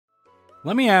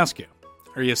Let me ask you,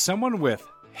 are you someone with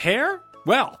hair?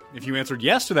 Well, if you answered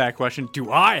yes to that question,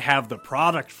 do I have the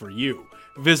product for you?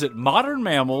 Visit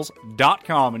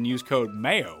modernmammals.com and use code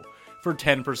MAYO for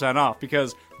 10% off,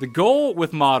 because the goal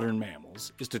with Modern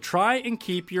Mammals is to try and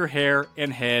keep your hair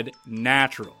and head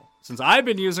natural. Since I've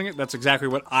been using it, that's exactly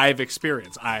what I've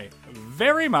experienced. I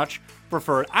very much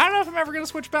prefer it. I don't know if I'm ever going to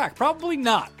switch back. Probably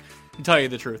not, to tell you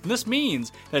the truth. And this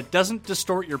means that it doesn't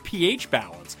distort your pH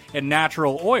balance and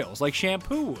natural oils like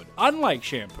shampoo would. Unlike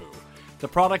shampoo, the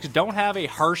products don't have a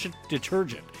harsh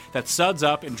detergent that suds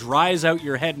up and dries out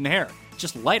your head and hair. It's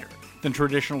just lighter than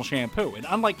traditional shampoo. And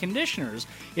unlike conditioners,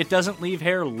 it doesn't leave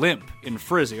hair limp and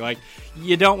frizzy. Like,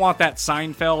 you don't want that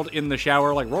Seinfeld in the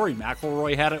shower, like Rory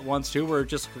McIlroy had it once too, where it's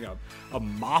just a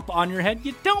mop on your head.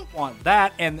 You don't want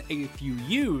that. And if you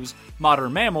use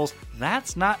Modern Mammals,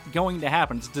 that's not going to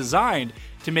happen. It's designed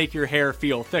to make your hair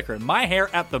feel thicker. And my hair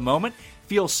at the moment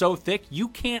feels so thick, you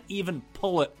can't even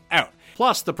pull it out.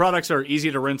 Plus, the products are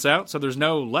easy to rinse out, so there's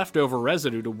no leftover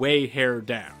residue to weigh hair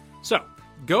down. So,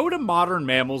 go to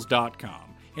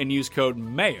modernmammals.com and use code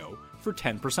MAYO for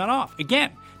 10% off.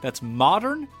 Again, that's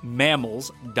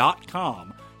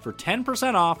modernmammals.com for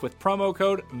 10% off with promo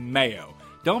code MAYO.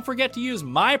 Don't forget to use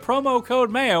my promo code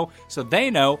MAYO so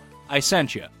they know I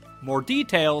sent you. More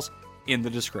details in the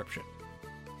description.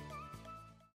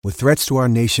 With threats to our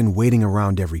nation waiting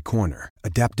around every corner,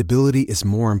 adaptability is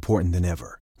more important than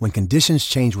ever. When conditions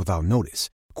change without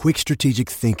notice, quick strategic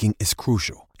thinking is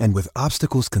crucial. And with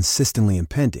obstacles consistently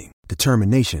impending,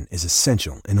 determination is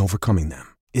essential in overcoming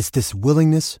them. It's this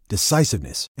willingness,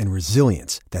 decisiveness, and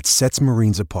resilience that sets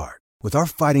Marines apart. With our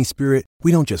fighting spirit,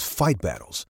 we don't just fight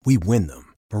battles, we win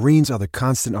them. Marines are the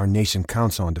constant our nation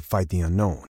counts on to fight the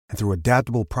unknown. And through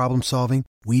adaptable problem solving,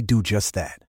 we do just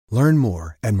that. Learn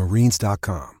more at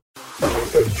marines.com.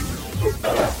 Entering the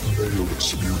Pat Mayo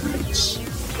Experience.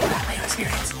 Pat Mayo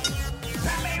Experience.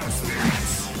 Pat Mayo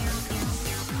Experience.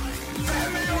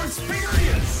 Pat Mayo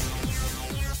Experience.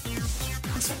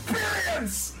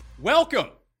 Welcome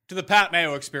to the Pat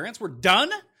Mayo Experience. We're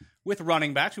done with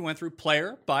running backs. We went through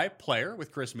player by player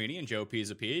with Chris Meany and Joe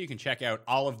Pisapia. You can check out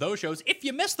all of those shows, if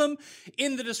you missed them,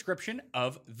 in the description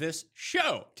of this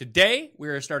show. Today, we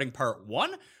are starting part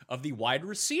one of the wide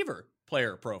receiver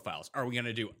player profiles. Are we going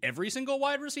to do every single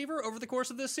wide receiver over the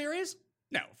course of this series?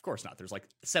 No, of course not. There's like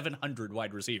 700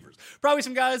 wide receivers. Probably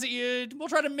some guys that we'll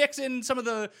try to mix in some of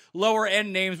the lower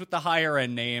end names with the higher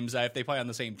end names if they play on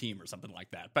the same team or something like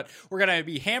that. But we're going to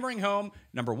be hammering home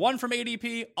number one from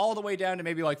ADP all the way down to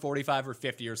maybe like 45 or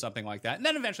 50 or something like that. And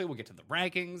then eventually we'll get to the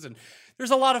rankings. And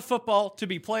there's a lot of football to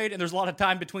be played, and there's a lot of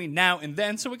time between now and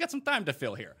then. So we got some time to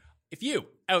fill here. If you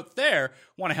out there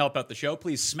want to help out the show,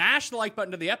 please smash the like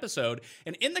button to the episode.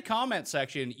 And in the comment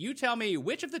section, you tell me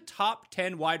which of the top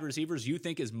 10 wide receivers you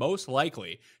think is most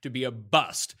likely to be a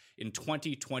bust in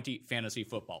 2020 fantasy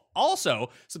football.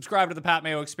 Also, subscribe to the Pat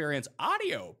Mayo Experience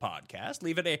audio podcast.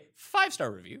 Leave it a 5-star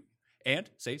review and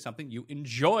say something you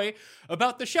enjoy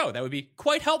about the show. That would be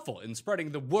quite helpful in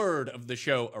spreading the word of the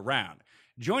show around.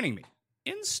 Joining me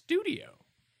in studio,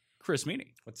 Chris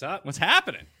Meany. What's up? What's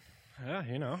happening?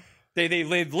 You know. They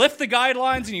lift the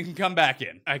guidelines and you can come back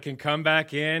in. I can come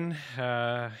back in.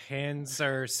 Hands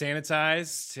are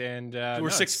sanitized, and we're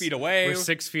 6 feet away. We're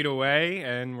 6 feet away,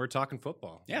 and we're talking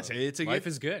football. Yes, so life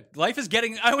is good. Life is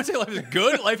getting. I wouldn't say life is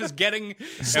good. Life is getting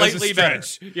slightly better.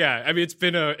 Yeah, I mean it's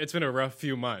been a rough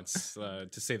few months to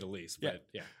say the least. But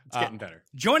yeah, it's getting better.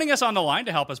 Joining us on the line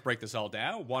to help us break this all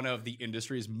down, one of the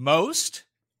industry's most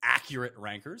accurate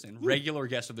rankers and regular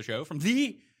guest of the show from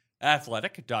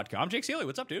theathletic.com, Jake Seeley.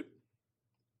 What's up, dude?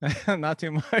 Not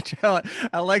too much.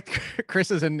 I like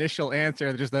Chris's initial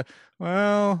answer. Just I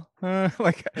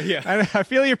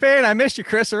feel your pain. I missed you,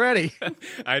 Chris, already.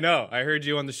 I know. I heard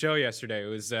you on the show yesterday. It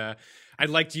was I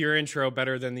liked your intro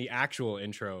better than the actual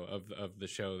intro of the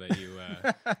show that you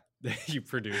that you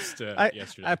produced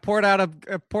yesterday. I poured out a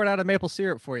maple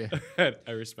syrup for you.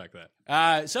 I respect that.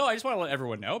 So I just want to let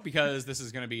everyone know, because this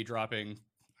is going to be dropping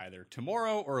either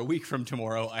tomorrow or a week from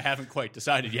tomorrow. I haven't quite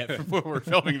decided yet before we're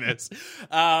filming this.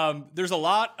 There's a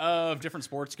lot of different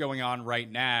sports going on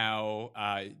right now,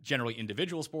 generally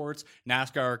individual sports,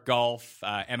 NASCAR, golf,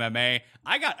 MMA.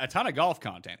 I got a ton of golf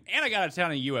content, and I got a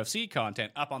ton of UFC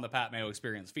content up on the Pat Mayo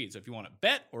Experience feed. So if you want to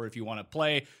bet or if you want to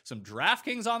play some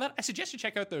DraftKings on that, I suggest you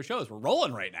check out those shows. We're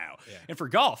rolling right now. Yeah. And for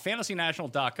golf,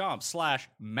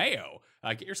 fantasynational.com/Mayo.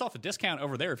 Get yourself a discount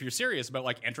over there if you're serious about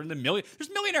like entering the million.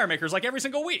 There's millionaire makers like every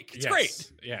single week. It's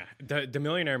great. Yeah. The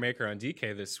millionaire maker on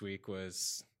DK this week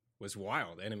was was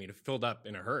wild. And I mean, it filled up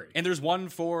in a hurry. And there's one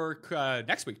for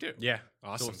next week too. Yeah,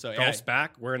 awesome. So, golf's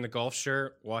back. Wearing the golf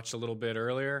shirt. Watched a little bit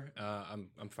earlier.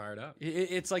 I'm fired up.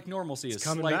 It's like normalcy is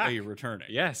coming slightly back. returning.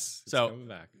 Yes. So coming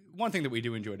back. One thing that we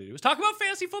do enjoy to do is talk about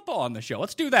fantasy football on the show.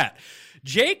 Let's do that.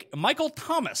 Michael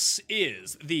Thomas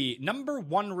is the number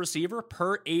 1 receiver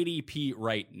per ADP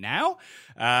right now.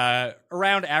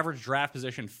 Around average draft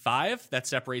position 5. That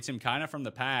separates him kind of from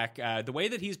the pack. The way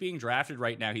that he's being drafted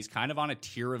right now, he's kind of on a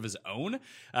tier of his own,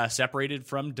 separated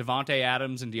from Devontae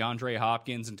Adams and DeAndre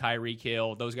Hopkins and Tyreek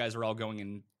Hill. Those guys are all going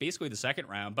in basically the second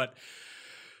round. But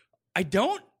I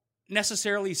don't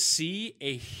necessarily see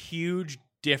a huge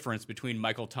difference between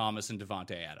Michael Thomas and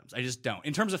Devontae Adams. I just don't.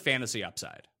 In terms of fantasy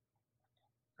upside.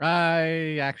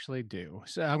 I actually do.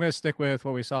 So I'm going to stick with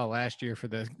what we saw last year for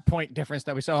the point difference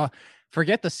that we saw.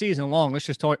 Forget the season long. Let's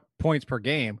just talk points per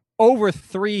game. Over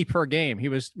 3 per game.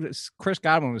 Chris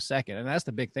Godwin was second. And that's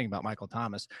the big thing about Michael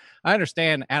Thomas. I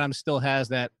understand Adams still has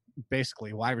that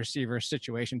basically wide receiver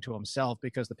situation to himself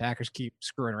because the Packers keep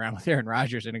screwing around with Aaron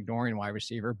Rodgers and ignoring wide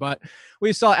receiver. But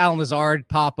we saw Allen Lazard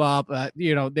pop up.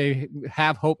 They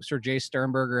have hopes for Jay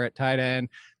Sternberger at tight end.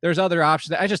 There's other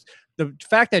options. The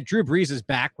fact that Drew Brees is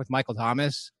back with Michael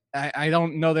Thomas, I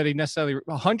don't know that he necessarily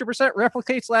 100%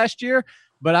 replicates last year,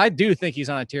 but I do think he's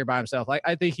on a tier by himself.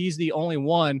 I think he's the only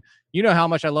one. You know how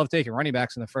much I love taking running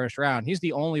backs in the first round. He's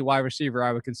the only wide receiver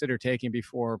I would consider taking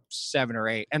before 7 or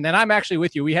 8. And then I'm actually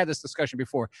with you. We had this discussion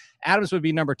before. Adams would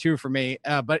be number 2 for me.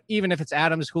 But even if it's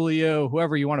Adams, Julio,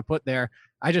 whoever you want to put there,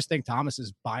 I just think Thomas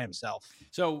is by himself.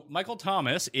 So Michael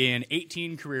Thomas in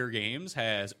 18 career games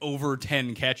has over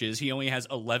 10 catches. He only has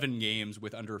 11 games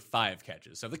with under 5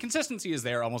 catches. So the consistency is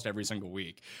there almost every single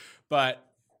week. But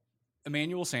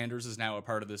Emmanuel Sanders is now a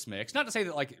part of this mix. Not to say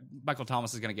that Michael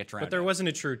Thomas is going to get drafted. But there wasn't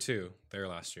a true 2 there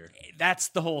last year. That's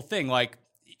the whole thing.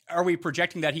 Are we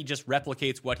projecting that he just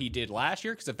replicates what he did last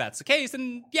year? Because if that's the case,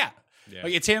 then yeah.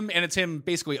 It's him, and it's him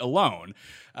basically alone.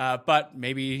 But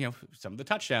maybe some of the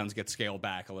touchdowns get scaled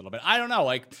back a little bit. I don't know.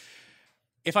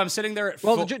 If I'm sitting there at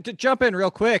to jump in real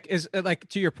quick is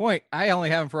to your point, I only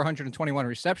have him for 121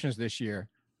 receptions this year,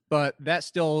 but that's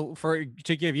still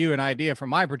to give you an idea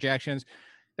from my projections.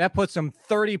 That puts him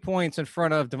 30 points in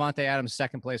front of Devontae Adams,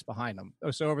 second place behind him.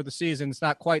 So over the season, it's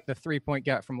not quite the 3-point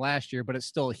gap from last year, but it's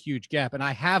still a huge gap. And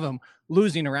I have him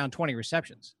losing around 20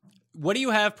 receptions. What do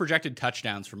you have projected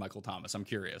touchdowns for Michael Thomas? I'm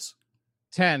curious.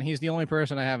 10. He's the only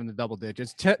person I have in the double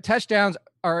digits. Touchdowns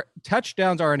are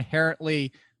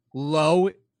inherently low.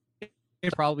 You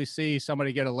probably see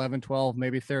somebody get 11, 12,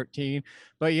 maybe 13,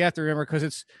 but you have to remember because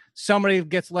it's somebody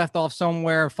gets left off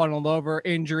somewhere, funneled over,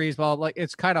 injuries,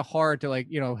 it's kind of hard to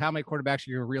how many quarterbacks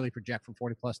you really project for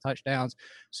 40 plus touchdowns.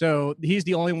 So he's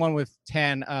the only one with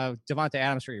 10. Devontae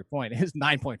Adams, for your point, is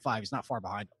 9.5. He's not far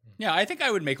behind him. Yeah, I think I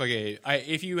would make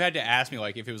if you had to ask me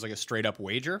if it was a straight up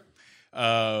wager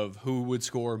of who would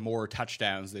score more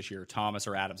touchdowns this year, Thomas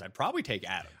or Adams, I'd probably take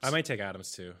Adams. I might take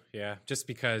Adams too. Yeah, just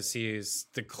because he's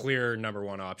the clear number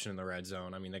 1 option in the red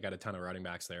zone. I mean, they got a ton of running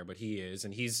backs there, but he is,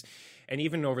 and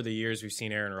even over the years, we've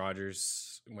seen Aaron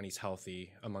Rodgers when he's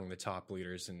healthy among the top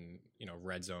leaders in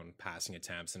red zone passing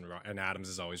attempts, and Adams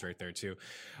is always right there too.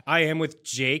 I am with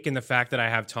Jake in the fact that I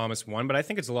have Thomas 1, but I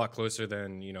think it's a lot closer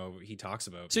than he talks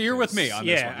about. So you're with me on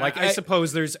this one. I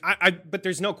suppose but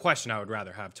there's no question I would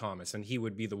rather have Thomas, and he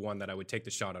would be the one that I would take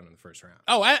the shot on in the first round.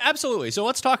 Oh, absolutely. So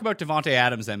let's talk about Devontae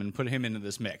Adams then and put him into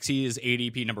this mix. He is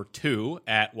ADP number 2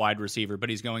 at wide receiver, but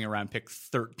he's going around pick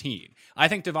 13. I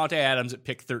think Devontae Adams at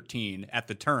pick 13 at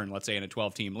the turn, let's say in a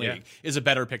 12-team league, is a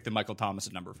better pick than Michael Thomas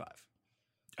at number 5.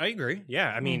 I agree.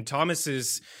 Yeah. I mean, Thomas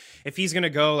is, if he's going to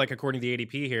go, according to the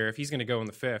ADP here, if he's going to go in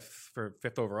the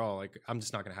 5th overall, I'm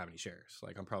just not going to have any shares.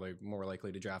 I'm probably more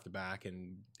likely to draft it back.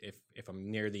 And if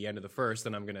I'm near the end of the first,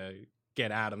 then I'm going to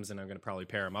get Adams and I'm going to probably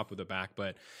pair him up with a back.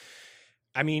 But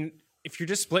I mean, if you're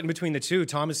just splitting between the two,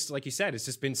 Thomas, like you said, has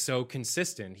just been so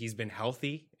consistent. He's been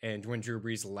healthy. And when Drew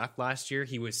Brees left last year,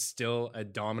 he was still a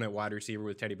dominant wide receiver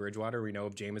with Teddy Bridgewater. We know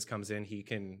if Jameis comes in, he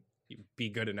can be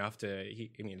good enough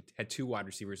had 2 wide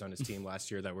receivers on his team last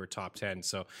year that were top 10.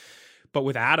 So, but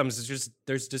with Adams,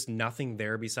 there's just nothing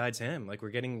there besides him. We're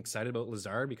getting excited about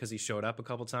Lazard because he showed up a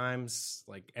couple times.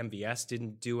 MVS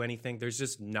didn't do anything. There's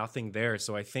just nothing there.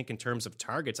 So I think in terms of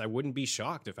targets, I wouldn't be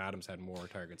shocked if Adams had more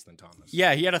targets than Thomas.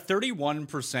 Yeah, he had a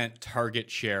 31%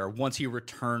 target share once he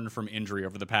returned from injury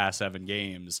over the past 7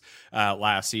 games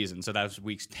last season. So that was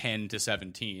weeks 10 to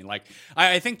 17.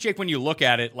 I think, Jake, when you look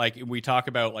at it, we talk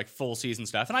about full season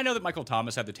stuff, and I know that Michael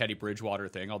Thomas had the Teddy Bridgewater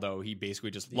thing, although he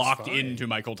basically just locked into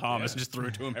Michael Thomas. just threw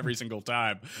it to him every single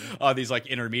time on these like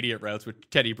intermediate routes, which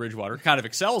Teddy Bridgewater kind of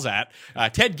excels at.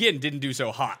 Ted Ginn didn't do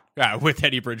so hot with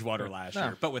Teddy Bridgewater last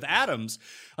year. But with Adams,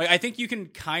 like, I think you can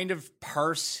kind of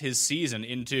parse his season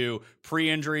into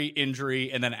pre-injury,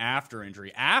 injury, and then after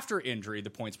injury. After injury, the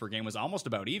points per game was almost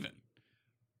about even.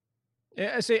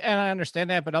 Yeah, see, and I understand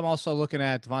that, but I'm also looking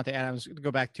at Davante Adams,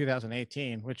 go back to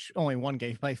 2018, which only one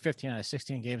game, he played 15 out of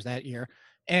 16 games that year.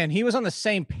 And he was on the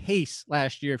same pace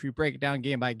last year if you break it down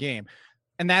game by game.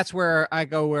 And that's where I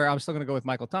go, where I'm still going to go with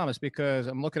Michael Thomas, because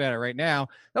I'm looking at it right now.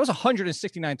 That was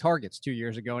 169 targets 2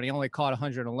 years ago, and he only caught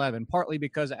 111, partly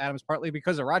because of Adams, partly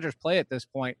because of Rodgers' play at this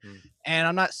point. And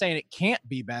I'm not saying it can't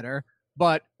be better,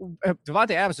 but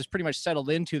Davante Adams has pretty much settled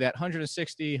into that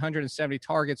 160, 170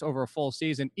 targets over a full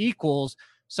season equals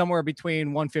somewhere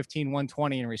between 115,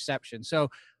 120 in reception. So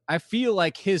I feel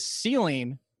like his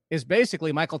ceiling is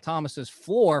basically Michael Thomas's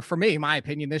floor, for me, my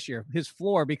opinion this year, his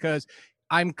floor, because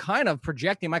I'm kind of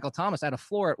projecting Michael Thomas at a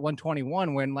floor at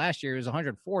 121 when last year he was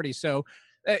 140. So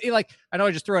like, I know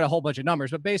I just threw out a whole bunch of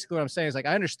numbers, but basically what I'm saying is, like,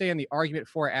 I understand the argument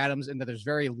for Adams and that there's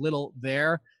very little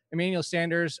there. Emmanuel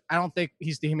Sanders, I don't think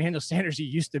he's the Emmanuel Sanders he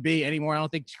used to be anymore. I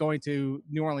don't think going to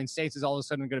New Orleans Saints is all of a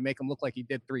sudden going to make him look like he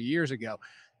did 3 years ago.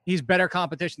 He's better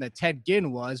competition than Ted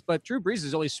Ginn was, but Drew Brees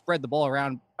has always spread the ball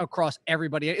around across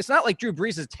everybody. It's not like Drew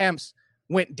Brees' attempts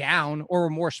went down or were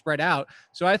more spread out.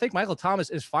 So I think Michael Thomas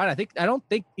is fine. I don't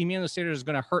think Emmanuel Sanders is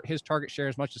going to hurt his target share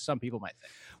as much as some people might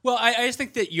think. Well, I just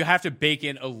think that you have to bake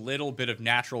in a little bit of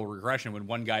natural regression when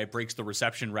one guy breaks the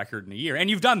reception record in a year. And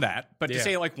you've done that. But to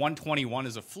say like 121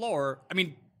 is a floor, I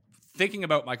mean, thinking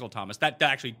about Michael Thomas, that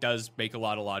actually does make a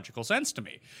lot of logical sense to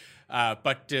me.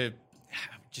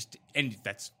 And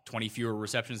that's 20 fewer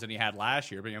receptions than he had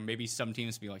last year. But maybe some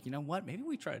teams be like, you know what? Maybe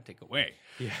we try to take away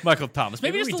Michael Thomas.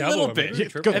 Maybe just a little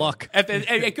bit. Good luck.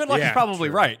 Good luck is probably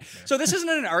right. Yeah. So this isn't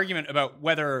an argument about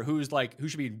who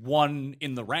should be one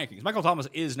in the rankings. Michael Thomas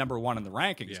is number one in the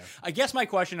rankings. Yeah. I guess my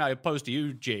question I pose to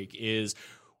you, Jake, is,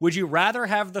 would you rather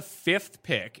have the 5th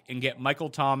pick and get Michael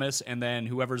Thomas and then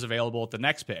whoever's available at the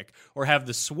next pick, or have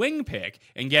the swing pick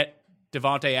and get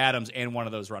Davante Adams and one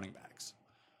of those running backs?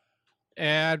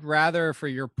 I'd rather, for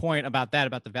your point about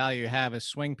the value you have, a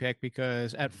swing pick,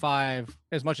 because at 5,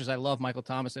 as much as I love Michael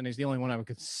Thomas and he's the only one I would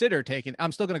consider taking,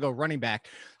 I'm still going to go running back.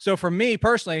 So for me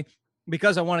personally,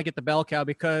 because I want to get the bell cow,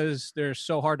 because they're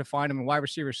so hard to find them, and wide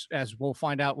receivers, as we'll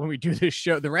find out when we do this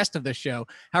show, the rest of the show,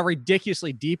 how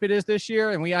ridiculously deep it is this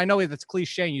year. And I know that's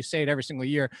cliche and you say it every single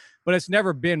year, but it's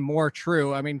never been more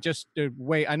true. I mean, just the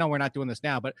way, I know we're not doing this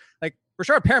now, but like,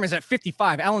 Rashard Perriman's at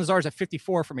 55. Allen Lazard's at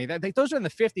 54 for me. Those are in the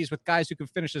 50s with guys who can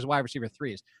finish as wide receiver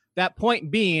 3s. That point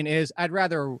being is, I'd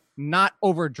rather not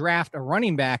overdraft a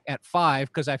running back at 5,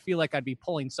 because I feel like I'd be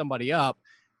pulling somebody up,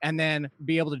 and then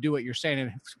be able to do what you're saying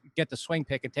and get the swing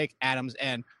pick and take Adams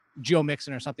and Joe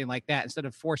Mixon or something like that, instead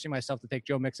of forcing myself to take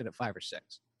Joe Mixon at 5 or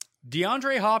 6.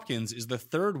 DeAndre Hopkins is the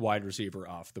 3rd wide receiver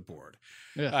off the board.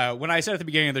 Yeah. When I said at the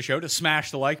beginning of the show to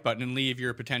smash the like button and leave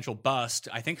your potential bust,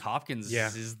 I think Hopkins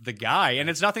is the guy. And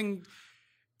it's nothing.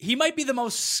 He might be the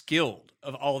most skilled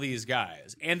of all these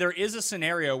guys. And there is a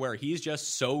scenario where he's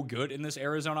just so good in this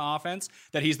Arizona offense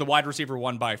that he's the wide receiver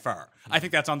 1 by far. I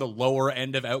think that's on the lower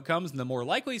end of outcomes. And the more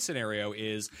likely scenario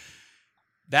is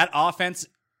that offense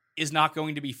is not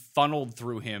going to be funneled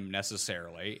through him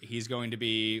necessarily. He's going to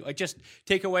be like, just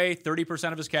take away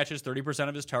 30% of his catches, 30%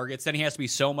 of his targets. Then he has to be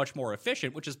so much more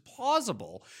efficient, which is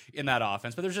plausible in that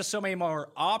offense. But there's just so many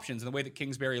more options in the way that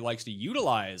Kingsbury likes to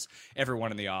utilize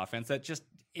everyone in the offense that just,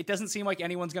 it doesn't seem like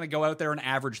anyone's going to go out there and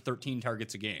average 13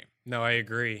 targets a game. No, I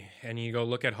agree. And you go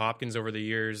look at Hopkins over the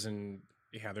years, and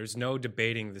there's no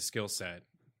debating the skill set.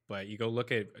 But you go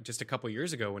look at just a couple of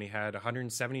years ago when he had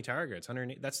 170 targets,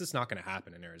 108. That's just not going to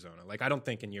happen in Arizona. Like, I don't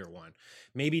think in year 1.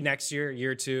 Maybe next year,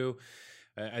 year 2,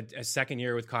 a second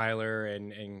year with Kyler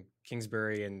and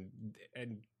Kingsbury and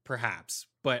perhaps.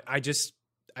 But I just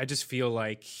feel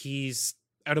like he's,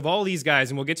 out of all these guys,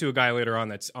 and we'll get to a guy later on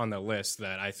that's on the list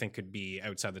that I think could be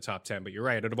outside the top 10, but you're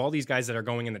right. Out of all these guys that are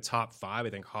going in the top 5, I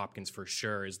think Hopkins for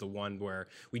sure is the one where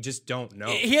we just don't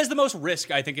know. He has the most risk,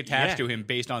 I think, attached to him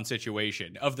based on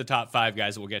situation of the top 5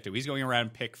 guys that we'll get to. He's going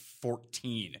around pick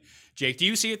 14. Jake, do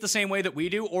you see it the same way that we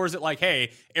do? Or is it like,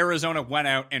 hey, Arizona went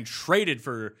out and traded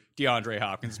for DeAndre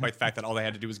Hopkins, despite the fact that all they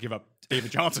had to do was give up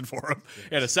David Johnson for him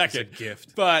in a second. It's a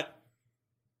gift. But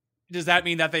does that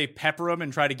mean that they pepper him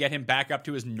and try to get him back up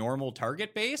to his normal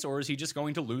target base, or is he just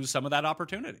going to lose some of that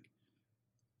opportunity?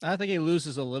 I think he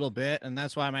loses a little bit, and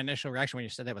that's why my initial reaction when you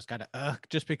said that was kind of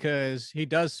just because he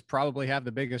does probably have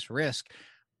the biggest risk.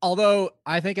 Although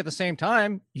I think at the same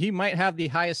time, he might have the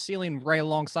highest ceiling right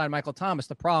alongside Michael Thomas.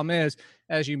 The problem is,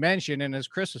 as you mentioned, and as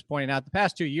Chris was pointing out, the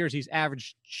past 2 years, he's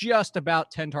averaged just about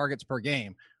 10 targets per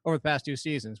game over the past 2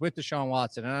 seasons with Deshaun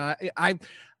Watson. And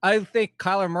I think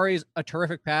Kyler Murray's a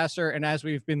terrific passer. And as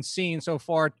we've been seeing so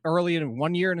far early in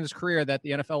 1 year in his career, that the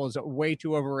NFL is way too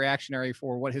overreactionary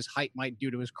for what his height might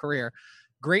do to his career.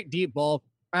 Great deep ball.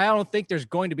 I don't think there's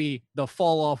going to be the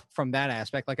fall off from that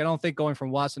aspect. Like, I don't think going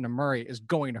from Watson to Murray is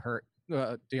going to hurt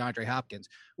DeAndre Hopkins.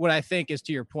 What I think is,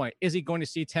 to your point, is he going to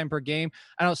see 10 per game?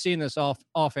 I don't see in this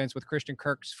offense with Christian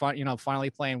Kirk's finally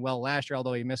playing well last year,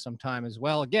 although he missed some time as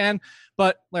well again.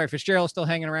 But Larry Fitzgerald still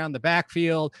hanging around the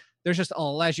backfield. There's just,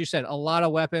 as you said, a lot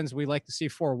of weapons. We like to see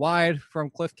 4 wide from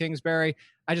Cliff Kingsbury.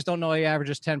 I just don't know he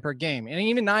averages 10 per game. And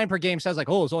even 9 per game sounds like,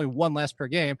 it's only 1 less per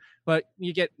game. But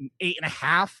you get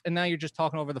 8.5, and now you're just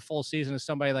talking over the full season as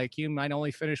somebody like you might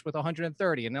only finish with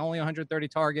 130 and only 130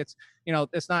 targets.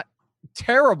 It's not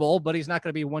terrible, but he's not going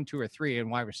to be 1, 2, or 3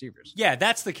 in wide receivers. Yeah,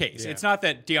 that's the case. Yeah. It's not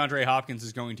that DeAndre Hopkins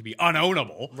is going to be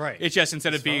unownable. Right. It's just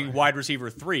instead of being wide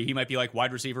receiver 3, he might be like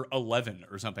wide receiver 11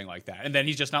 or something like that. And then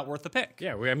he's just not worth the pick.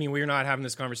 Yeah, we're not having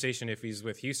this conversation if he's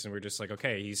with Houston. We're just like,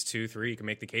 okay, he's 2, 3. You can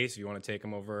make the case if you want to take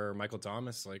him over Michael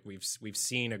Thomas. Like, we've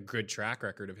seen a good track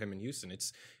record of him in Houston.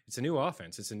 It's a new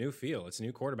offense. It's a new feel. It's a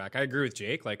new quarterback. I agree with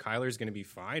Jake. Like, Kyler's going to be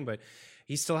fine, but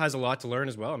he still has a lot to learn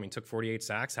as well. I mean, took 48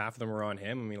 sacks. Half of them were on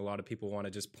him. I mean, a lot of people want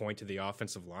to just point to the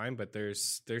offensive line, but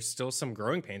there's still some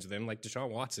growing pains with him. Like, Deshaun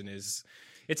Watson it's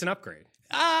an upgrade.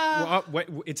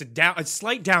 It's a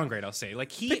slight downgrade, I'll say.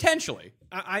 Like, potentially.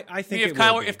 I think if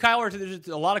Kyler, there's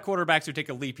a lot of quarterbacks who take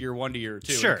a leap year 1 to year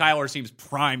 2. Sure. And Kyler seems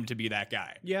primed to be that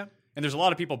guy. Yeah. And there's a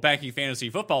lot of people banking fantasy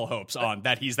football hopes on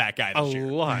that he's that guy this year.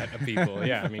 A lot of people,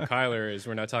 yeah. I mean, Kyler is,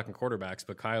 we're not talking quarterbacks,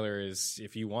 but Kyler is,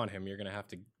 if you want him, you're going to have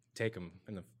to take him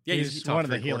in the. Yeah, he's one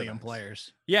of the helium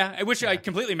players. Yeah, which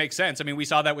completely makes sense. I mean, we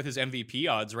saw that with his MVP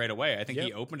odds right away. I think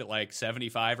he opened at like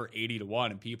 75 or 80 to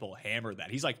 1, and people hammered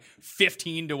that. He's like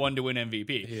 15 to 1 to win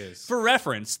MVP. He is. For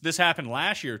reference, this happened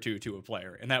last year to a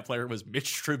player, and that player was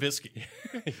Mitch Trubisky.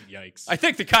 Yikes. I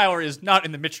think the Kyler is not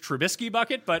in the Mitch Trubisky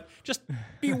bucket, but just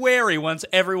be wary once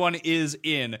everyone is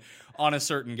in on a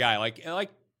certain guy. Like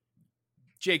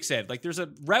Jake said, like there's a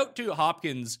route to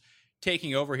Hopkins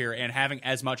taking over here and having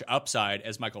as much upside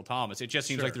as Michael Thomas. It just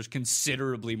seems like there's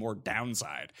considerably more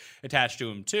downside attached to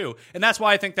him too. And that's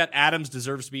why I think that Adams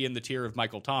deserves to be in the tier of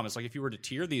Michael Thomas. Like if you were to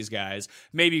tier these guys,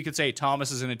 maybe you could say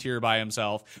Thomas is in a tier by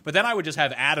himself, but then I would just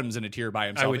have Adams in a tier by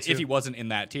himself if he wasn't in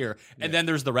that tier. And then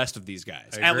there's the rest of these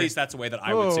guys. At least that's the way that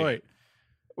I would see it.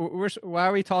 Why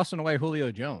are we tossing away Julio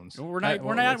Jones? We're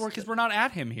not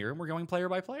at him here. We're going player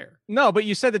by player. No, but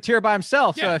you said the tier by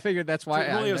himself, so I figured that's why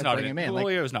Julio's not him in.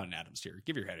 Julio's not an Adams tier.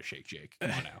 Give your head a shake, Jake.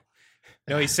 Come on now.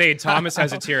 No, he's saying Thomas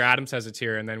has a tier, Adams has a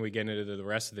tier, and then we get into the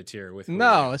rest of the tier with Julio.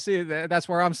 No, see, that's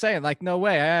where I'm saying, like, no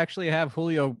way. I actually have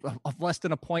Julio less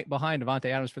than a point behind Davante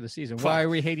Adams for the season. Why are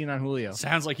we hating on Julio?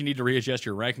 Sounds like you need to readjust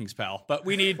your rankings, pal. But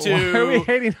we need to. Why are we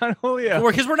hating on Julio?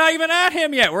 Because we're not even at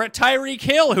him yet. We're at Tyreek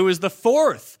Hill, who is the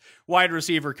fourth wide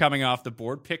receiver coming off the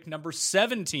board, pick number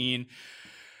 17.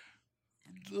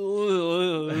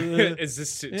 Is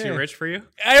this too rich for you?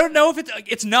 I don't know if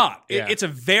it's not. It's a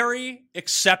very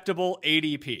acceptable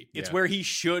ADP. It's where he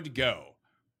should go.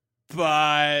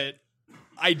 But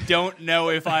I don't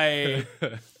know if I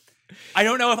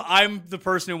don't know if I'm the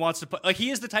person who wants to put, like,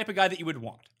 he is the type of guy that you would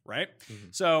want, right? Mm-hmm.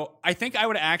 So I think I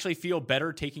would actually feel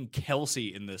better taking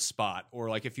Kelsey in this spot, or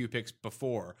like a few picks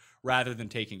before, rather than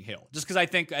taking Hill. Just because I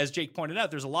think, as Jake pointed out,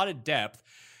 there's a lot of depth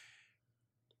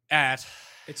at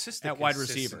wide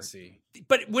receiver.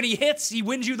 But when he hits, he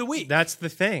wins you the week. That's the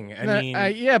thing. I mean,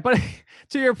 yeah, but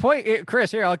to your point,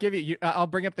 Chris, here, I'll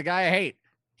bring up the guy I hate.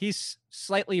 He's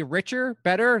slightly richer,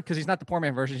 better, because he's not the poor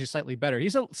man version. He's slightly better.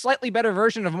 He's a slightly better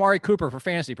version of Amari Cooper for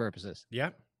fantasy purposes.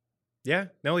 Yeah. Yeah.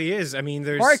 No, he is. I mean,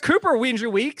 Amari Cooper wins your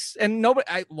weeks, and nobody,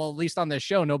 at least on this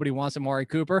show, nobody wants Amari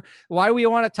Cooper. Why do we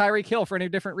want a Tyreek Hill for any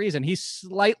different reason? He's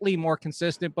slightly more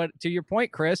consistent, but to your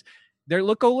point, Chris,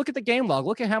 go look at the game log.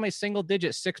 Look at how many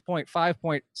single-digit 6-point,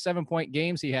 5-point, 7-point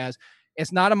games he has.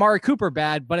 It's not Amari Cooper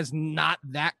bad, but it's not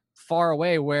that far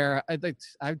away where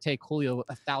I'd take Julio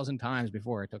 1,000 times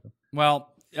before I took him.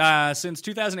 Well, since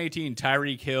 2018,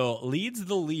 Tyreek Hill leads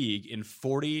the league in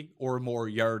 40 or more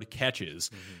yard catches.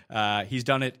 Mm-hmm. He's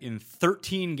done it in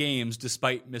 13 games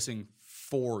despite missing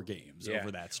 4 games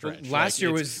over that stretch. Well, last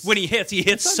year was when he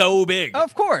hits so big.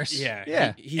 Of course.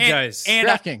 Yeah. He does. And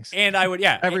DraftKings. And I would,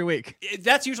 every week.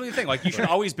 That's usually the thing. Like, you should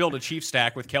always build a Chief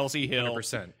stack with Kelsey, Hill,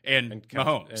 100%. and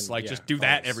Mahomes. Just do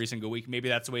that every single week. Maybe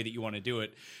that's the way that you want to do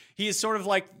it. He is sort of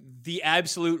like the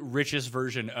absolute richest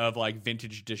version of like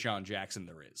vintage Deshaun Jackson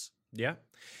there is. Yeah.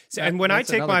 So, and when I That's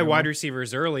take another my good wide one.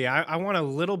 receivers early, I want a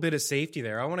little bit of safety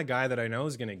there. I want a guy that I know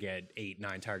is going to get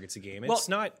 8-9 targets a game. It's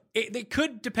not. It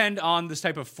could depend on this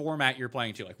type of format you're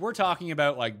playing to. Like, we're talking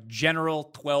about like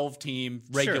general 12-team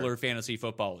regular fantasy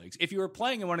football leagues. If you were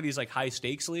playing in one of these like high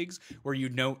stakes leagues where you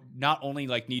not only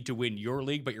like need to win your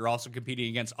league, but you're also competing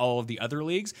against all of the other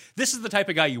leagues, this is the type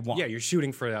of guy you want. Yeah, you're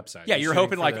shooting for the upside. Yeah, you're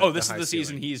hoping like, this is high the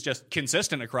season ceiling. he's just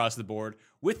consistent across the board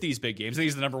with these big games. And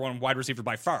he's the number one wide receiver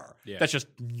by far. Yeah. That's just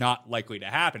not likely to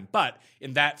happen. But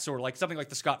in that sort of like something like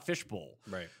the Scott Fish Bowl,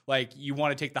 Right. like you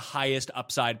want to take the highest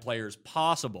upside players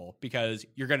possible because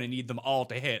you're going to need them all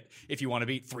to hit if you want to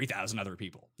beat 3,000 other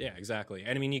people. Yeah, exactly.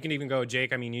 And I mean, you can even go,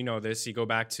 Jake, I mean, you know this. You go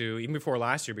back to even before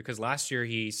last year, because last year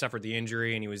he suffered the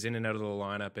injury and he was in and out of the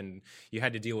lineup and you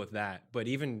had to deal with that. But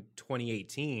even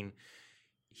 2018,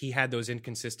 he had those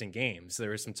inconsistent games.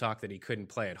 There was some talk that he couldn't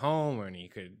play at home and he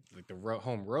could, like the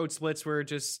home road splits were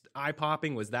just eye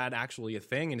popping. Was that actually a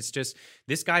thing? And it's just,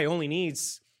 this guy only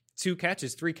needs 3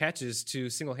 catches to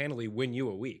single handedly win you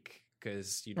a week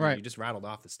because you just rattled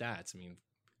off the stats. I mean,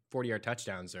 40-yard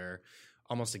touchdowns are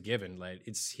almost a given. Like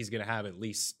he's going to have at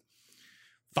least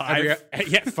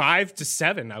 5 to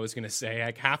 7. I was going to say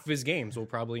like half of his games will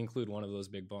probably include one of those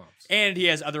big bombs. And he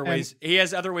has other ways. He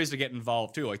has other ways to get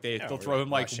involved too. Like they'll throw him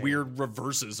like rushing. weird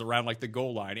reverses around like the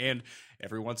goal line, and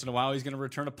every once in a while he's going to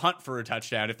return a punt for a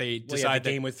touchdown if they decide the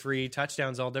that game with 3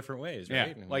 touchdowns all different ways. Yeah,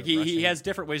 Right? And like rushing. he has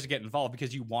different ways to get involved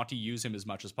because you want to use him as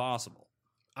much as possible.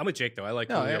 I'm with Jake though. I like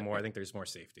Julio more. I think there's more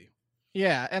safety.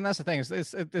 Yeah, and that's the thing. Is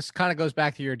this kind of goes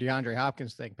back to your DeAndre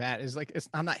Hopkins thing, Pat. Is like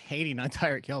I'm not hating on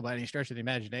Tyreek Hill by any stretch of the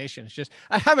imagination. It's just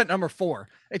I have it number 4.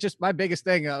 It's just my biggest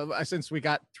thing since we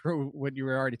got through what you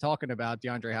were already talking about.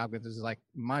 DeAndre Hopkins is like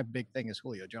my big thing is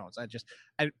Julio Jones.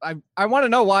 I want to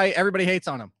know why everybody hates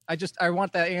on him. I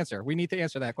want that answer. We need to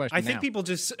answer that question. I think people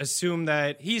just assume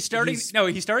that He's starting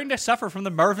to suffer from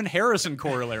the Marvin Harrison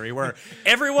corollary, where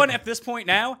everyone at this point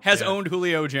now has owned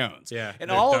Julio Jones. Yeah, and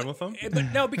they're all done with him?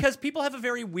 But no, because people have a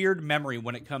very weird memory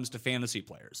when it comes to fantasy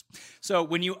players. So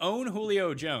when you own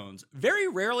Julio Jones, very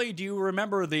rarely do you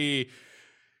remember the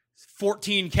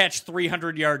 14 catch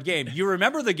 300-yard game. You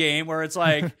remember the game where it's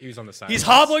like he was on the side. he's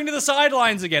hobbling to the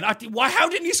sidelines again. How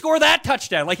didn't he score that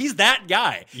touchdown? Like he's that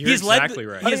guy. He's exactly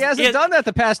right. But he hasn't done that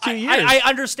the past 2 years. I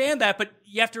understand that, but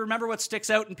you have to remember what sticks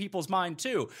out in people's mind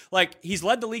too. Like he's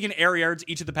led the league in air yards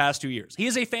each of the past 2 years. He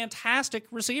is a fantastic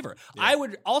receiver. Yeah. I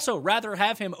would also rather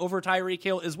have him over Tyreek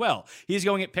Hill as well. He's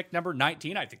going at pick number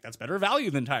 19. I think that's better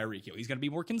value than Tyreek Hill. He's going to be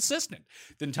more consistent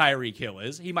than Tyreek Hill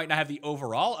is. He might not have the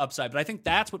overall upside, but I think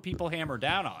that's what people hammer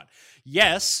down on.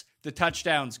 Yes, the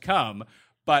touchdowns come,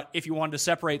 but if you wanted to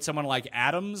separate someone like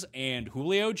Adams and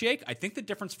Julio, Jake, I think the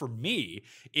difference for me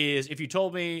is if you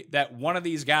told me that one of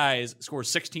these guys scores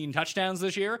 16 touchdowns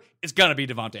this year, it's going to be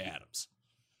Devontae Adams.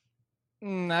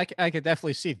 I could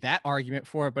definitely see that argument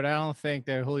for it, but I don't think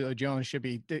that Julio Jones should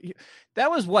be.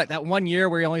 That was that 1 year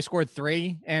where he only scored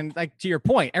 3, and like to your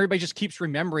point, everybody just keeps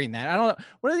remembering that. I don't know,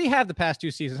 what did he have the past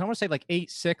 2 seasons? I want to say like 8,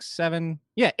 6, 7.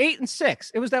 Yeah, 8 and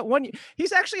 6. It was that 1 year.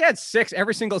 He's actually had 6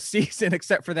 every single season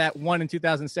except for that one in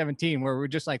 2017 where we're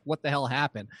just like, what the hell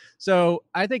happened? So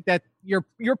I think that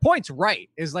your point's right.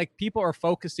 Is like people are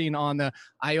focusing on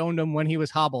I owned him when he was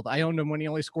hobbled. I owned him when he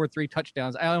only scored 3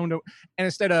 touchdowns. I owned him, and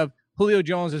instead of Julio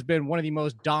Jones has been one of the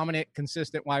most dominant,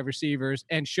 consistent wide receivers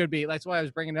and should be. That's why I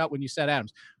was bringing it up when you said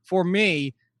Adams. For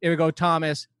me, it would go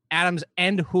Thomas, Adams,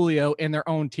 and Julio in their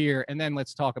own tier, and then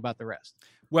let's talk about the rest.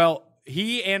 Well,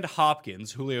 he and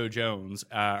Hopkins, Julio Jones,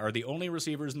 are the only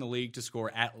receivers in the league to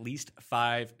score at least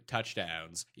 5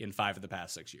 touchdowns in 5 of the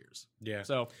past 6 years. Yeah.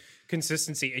 So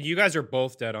consistency, and you guys are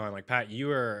both dead on. Like Pat,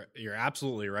 you're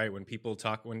absolutely right. When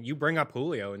you bring up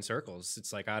Julio in circles,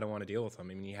 it's like I don't want to deal with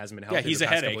him. I mean, he hasn't been healthy. Yeah, he's the a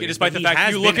past headache. couple years, Despite but the fact he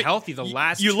has you look been at healthy the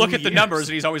last. you look 2 at the years. numbers,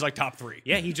 and he's always like top 3.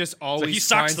 Yeah, he just always he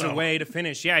sucks, finds a though. way to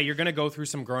finish. Yeah, you're going to go through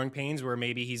some growing pains where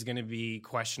maybe he's going to be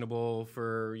questionable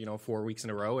for 4 weeks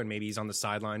in a row, and maybe he's on the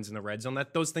sidelines in the red zone.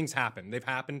 Those things happen. They've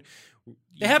happened.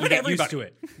 They happen You to get used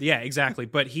everybody. to it. Yeah, exactly.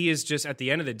 But he is just at the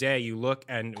end of the day, you look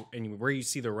and where you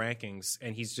see the rankings,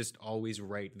 and he's just always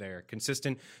right there,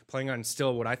 consistent, playing on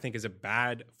still what I think is a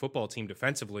bad football team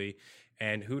defensively.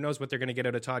 And who knows what they're going to get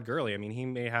out of Todd Gurley. I mean, he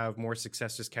may have more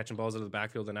success just catching balls out of the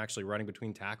backfield than actually running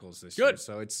between tackles this year.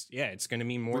 So it's going to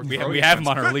mean more. We have him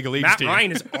on our League of Leagues Matt team.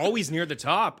 Ryan is always near the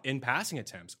top in passing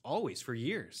attempts, always for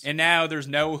years. And now there's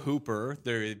no Hooper.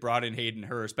 They brought in Hayden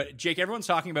Hurst. But Jake, everyone's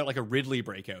talking about like a Ridley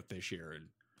breakout this year. And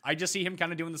I just see him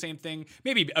kind of doing the same thing,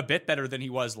 maybe a bit better than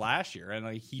he was last year.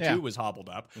 And he too was hobbled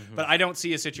up. But I don't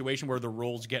see a situation where the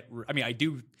roles get. I mean, I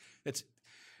do.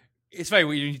 it's funny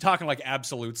when you're talking like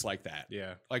absolutes like that.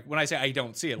 Yeah. Like when I say I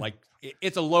don't see it, like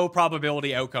it's a low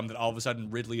probability outcome that all of a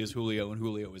sudden Ridley is Julio and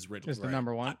Julio is Ridley. Is the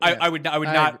number one. I would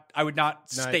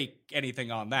not stake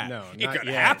anything on that. No, it not could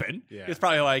yet. happen. Yeah. It's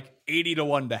probably like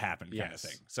 80-1 to happen kind of Yes.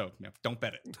 thing. So don't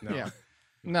bet it. No. Yeah.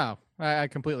 No, I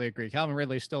completely agree. Calvin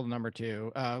Ridley's still the number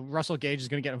 2. Russell Gage is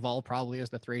going to get involved probably as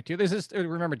the 3-2. This is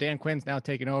remember Dan Quinn's now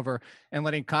taking over and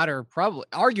letting Cotter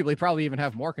arguably even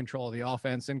have more control of the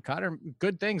offense. And Cotter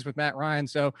good things with Matt Ryan.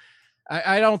 So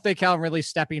I don't think Calvin Ridley's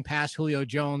stepping past Julio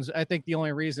Jones. I think the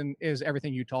only reason is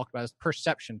everything you talked about is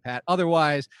perception, Pat.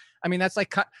 Otherwise, I mean that's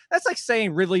like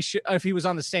saying Ridley if he was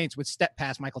on the Saints would step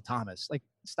past Michael Thomas. Like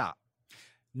stop.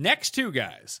 Next 2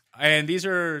 guys, and this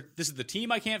is the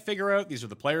team I can't figure out. These are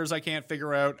the players I can't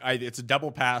figure out. It's a double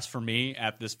pass for me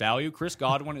at this value. Chris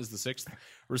Godwin is the 6th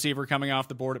receiver coming off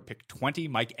the board at pick 20.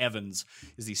 Mike Evans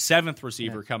is the 7th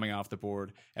receiver coming off the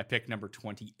board at pick number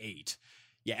 28.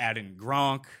 You add in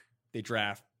Gronk, they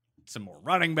draft some more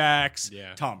running backs.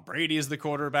 Yeah. Tom Brady is the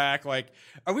quarterback. Like,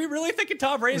 are we really thinking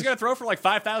Tom Brady's going to throw for like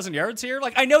 5,000 yards here?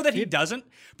 Like, I know that he doesn't,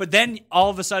 but then all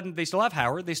of a sudden they still have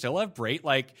Howard, they still have Brate.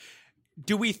 Like,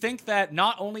 do we think that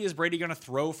not only is Brady going to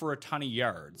throw for a ton of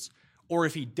yards, or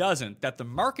if he doesn't, that the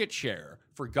market share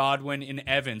for Godwin and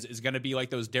Evans is going to be like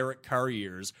those Derek Carr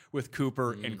years with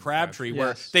Cooper and Crabtree,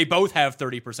 where they both have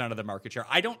 30% of the market share?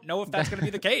 I don't know if that's going to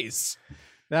be the case.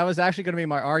 That was actually going to be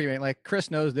my argument. Like Chris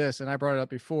knows this, and I brought it up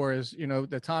before, is,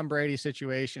 the Tom Brady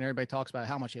situation. Everybody talks about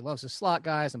how much he loves his slot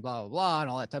guys and blah, blah, blah, and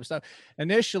all that type of stuff.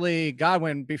 Initially,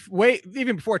 Godwin,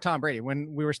 even before Tom Brady,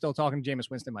 when we were still talking, Jameis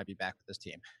Winston might be back with this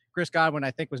team. Chris Godwin,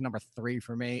 I think, was number 3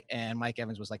 for me, and Mike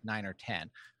Evans was like 9 or 10.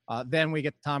 Then we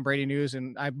get the Tom Brady news,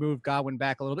 and I moved Godwin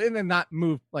back a little bit, and then not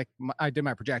moved like I did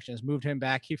my projections, moved him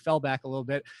back. He fell back a little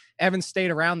bit. Evans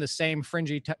stayed around the same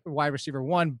fringy wide receiver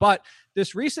 1, but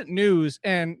this recent news,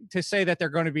 and to say that they're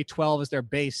going to be 12 as their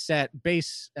base,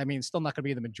 I mean, still not going to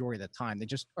be the majority of the time. They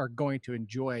just are going to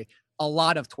enjoy a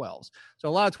lot of 12s. So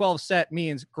a lot of 12 set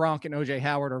means Gronk and OJ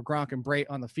Howard or Gronk and Brate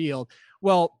on the field.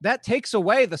 Well, that takes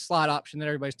away the slot option that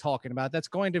everybody's talking about. That's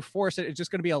going to force it. It's just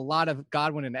going to be a lot of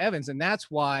Godwin and Evans. And that's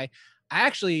why I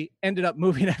actually ended up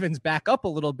moving Evans back up a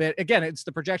little bit. Again, it's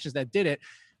the projections that did it,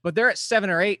 but they're at 7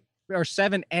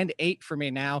 and 8 for me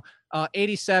now.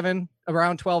 87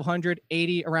 around 1,200,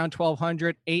 80 around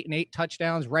 1,200, 8 and 8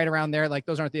 touchdowns, right around there. Like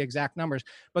those aren't the exact numbers,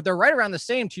 but they're right around the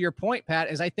same. To your point,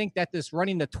 Pat, is I think that this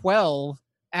running the 12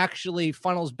 actually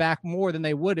funnels back more than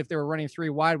they would if they were running 3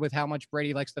 wide with how much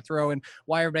Brady likes to throw and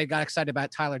why everybody got excited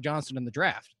about Tyler Johnson in the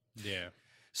draft. Yeah.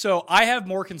 So I have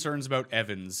more concerns about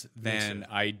Evans than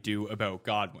I do about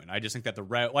Godwin. I just think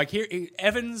that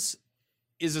Evans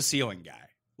is a ceiling guy.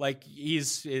 Like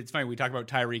it's funny. We talk about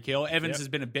Tyreek Hill. Evans has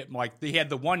been a bit like he had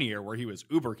the 1 year where he was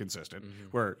uber consistent,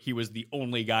 where he was the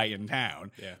only guy in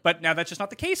town. Yeah. But now that's just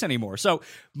not the case anymore. So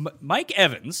Mike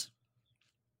Evans,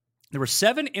 there were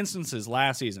 7 instances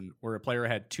last season where a player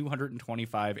had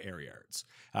 225 air yards.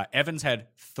 Evans had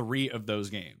 3 of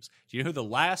those games. Do you know who the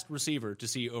last receiver to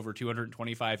see over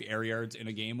 225 air yards in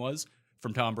a game was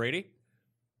from Tom Brady?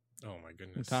 Oh my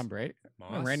goodness. Tom Brady,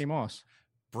 Moss? Randy Moss.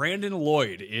 Brandon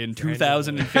Lloyd in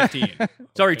 2015.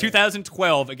 Sorry,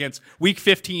 2012 against Week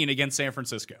 15 against San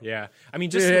Francisco. Yeah. I mean,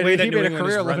 just the way that he New made a England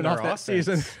career has run living their off that offense.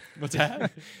 season. What's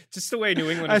that? Just the way New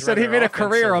England I has said run he their made a offense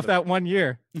career over off that 1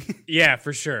 year. Yeah,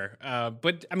 for sure.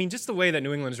 But I mean, just the way that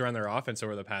New England's run their offense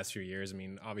over the past few years. I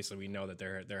mean, obviously we know that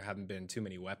there haven't been too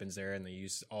many weapons there, and they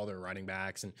use all their running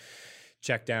backs and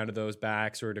check down to those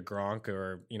backs or to Gronk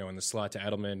or in the slot to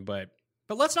Edelman. But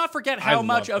let's not forget I how love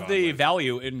much of the Godwin.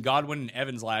 value in Godwin and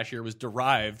Evans last year was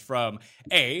derived from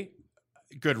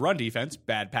good run defense,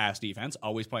 bad pass defense,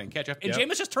 always playing catch up, and Yep.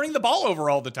 Jameis just turning the ball over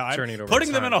all the time, Turning it over putting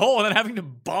the them in time. a hole, and then having to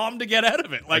bomb to get out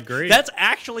of it. Like Agreed. that's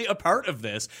actually a part of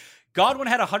this. Godwin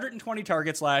had 120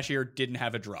 targets last year, didn't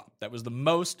have a drop. That was the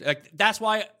most. That's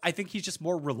why I think he's just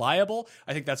more reliable.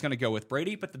 I think that's going to go with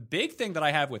Brady. But the big thing that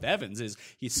I have with Evans is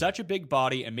he's such a big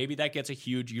body, and maybe that gets a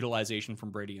huge utilization from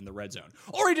Brady in the red zone.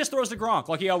 Or he just throws to Gronk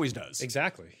like he always does.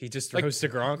 exactly, he just Like, throws to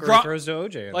Gronk or Gronk- he throws to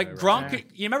OJ. in Like there, Gronk, right?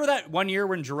 you remember that 1 year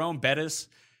when Jerome Bettis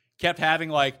kept having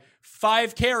like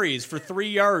 5 carries for 3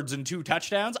 yards and 2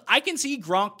 touchdowns? I can see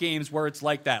Gronk games where it's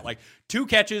like that, like 2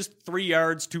 catches, 3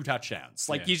 yards, 2 touchdowns.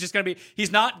 Like he's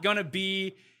not going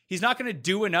to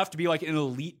do enough to be like an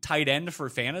elite tight end for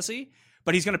fantasy,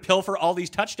 but he's going to pilfer all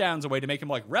these touchdowns away to make him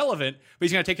like relevant, but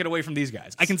he's going to take it away from these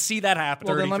guys. I can see that happen.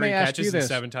 Well, then let me 33 ask catches you and this.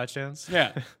 7 touchdowns.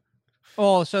 Yeah.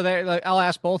 Oh, so I'll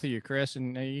ask both of you, Chris,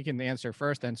 and you can answer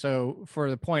first. And so for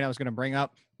the point I was going to bring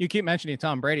up, you keep mentioning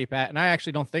Tom Brady, Pat, and I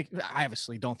obviously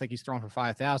don't think he's throwing for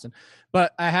 5,000,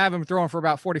 but I have him throwing for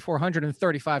about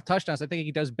 4,435 touchdowns. I think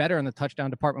he does better in the touchdown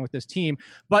department with this team.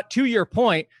 But to your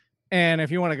point, and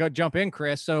if you want to go jump in,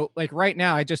 Chris, so like right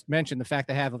now, I just mentioned the fact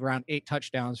that I have around 8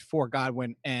 touchdowns for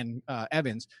Godwin and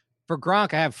Evans. For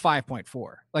Gronk, I have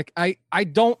 5.4. Like I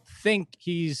don't think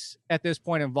he's at this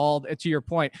point involved. To your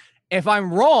point, if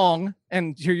I'm wrong,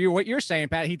 and to what you're saying,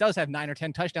 Pat, he does have 9 or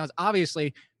 10 touchdowns.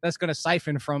 Obviously, that's going to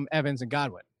siphon from Evans and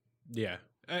Godwin. Yeah,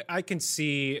 I can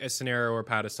see a scenario where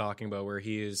Pat is talking about where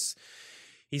he's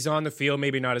on the field,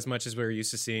 maybe not as much as we're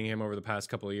used to seeing him over the past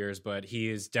couple of years, but he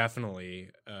is definitely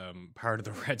part of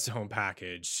the red zone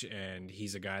package, and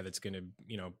he's a guy that's going to,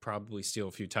 probably steal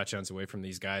a few touchdowns away from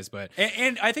these guys. But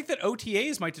and I think that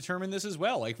OTAs might determine this as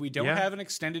well. Like, we don't have an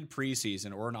extended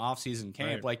preseason or an off-season camp.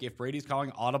 Right. Like, if Brady's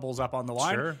calling audibles up on the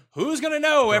line, who's going to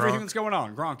know everything that's going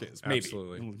on? Gronk is, maybe.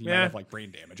 Absolutely. He might have, like,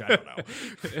 brain damage. I don't know.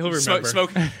 He'll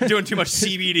remember. Doing too much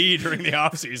CBD during the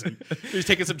off-season. He's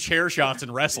taking some chair shots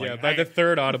and wrestling. Yeah, by the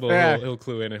third audible, he'll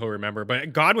clue in and he'll remember.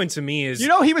 But Godwin, to me, is...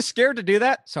 he was scared to do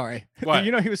that? Sorry. What?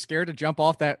 He was scared to jump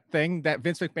off that thing that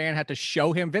Vince McMahon had to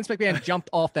show him. Vince McMahon jumped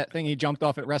off that thing he jumped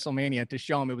off at WrestleMania to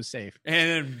show him it was safe. And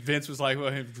then Vince was like,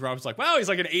 Rob was like, well, he's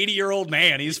like an 80-year-old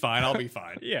man. He's fine. I'll be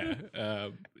fine.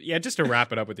 Yeah, just to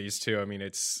wrap it up with these two, I mean,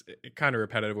 it's kind of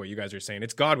repetitive what you guys are saying.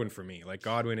 It's Godwin for me. Like,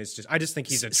 Godwin is I just think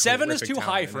he's a 7 is too talent,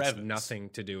 high for it's Evans. Nothing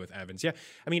to do with Evans. Yeah,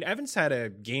 I mean, Evans had a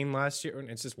game last year, and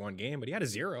it's just one game, but he had a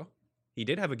 0. He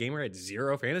did have a game where he had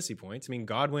 0 fantasy points. I mean,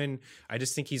 Godwin, I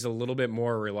just think he's a little bit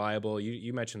more reliable.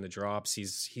 You mentioned the drops.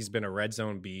 He's been a red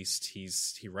zone beast.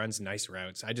 He runs nice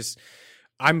routes.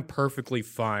 I'm perfectly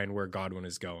fine where Godwin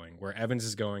is going. Where Evans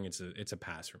is going, it's a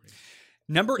pass for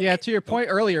me. To your point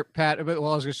earlier, Pat,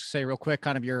 well, I was just going to say real quick,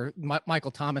 kind of your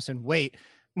Michael Thomas and weight.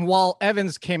 While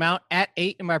Evans came out at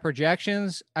 8 in my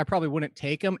projections, I probably wouldn't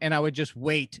take him, and I would just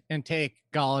wait and take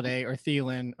Golladay or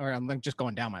Thielen, or I'm just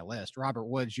going down my list. Robert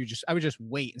Woods, I would just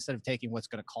wait instead of taking what's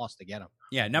going to cost to get him.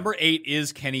 Yeah, number 8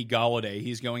 is Kenny Golladay.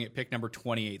 He's going at pick number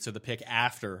 28, so the pick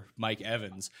after Mike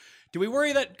Evans. Do we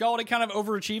worry that Golladay kind of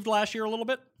overachieved last year a little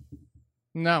bit?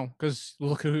 No, because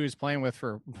look who he's playing with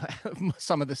for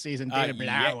some of the season. Dana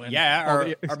Blau.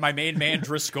 Or my main man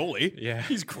Driscoll. Yeah,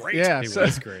 he's great. Yeah, he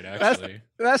was great, actually.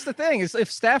 That's the thing is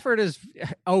if Stafford is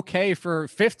okay for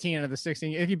 15 of the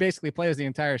 16, if he basically plays the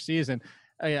entire season,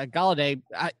 Golladay,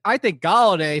 I think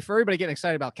Golladay, for everybody getting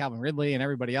excited about Calvin Ridley and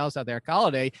everybody else out there,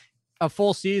 Golladay, a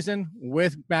full season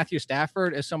with Matthew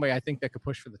Stafford is somebody I think that could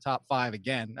push for the top 5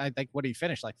 again. I think, what did he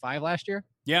finish, like 5 last year?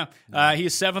 Yeah,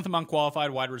 he's 7th among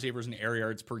qualified wide receivers in air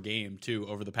yards per game, too,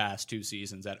 over the past 2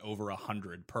 seasons at over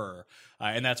 100 per.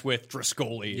 And that's with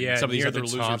Driscoll and some of these other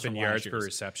losers from yards per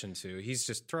reception, too. He's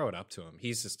just, throw it up to him.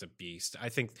 He's just a beast.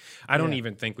 I don't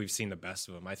even think we've seen the best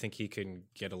of him. I think he can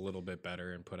get a little bit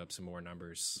better and put up some more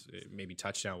numbers, maybe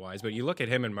touchdown-wise. But you look at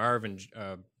him and Marvin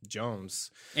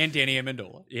Jones. And Danny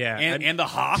Amendola. Yeah. And the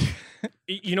Hawk.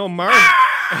 Marv...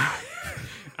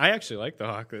 I actually like the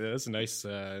Hawk. That's a nice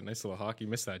little Hawk. You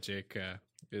missed that, Jake.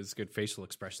 It was a good facial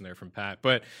expression there from Pat.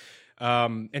 But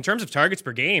in terms of targets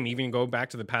per game, even go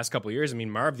back to the past couple of years, I mean,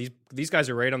 Marv, these guys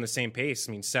are right on the same pace.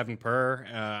 I mean, 7 per.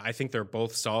 I think they're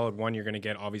both solid. One, you're going to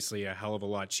get obviously a hell of a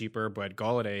lot cheaper, but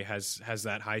Golladay has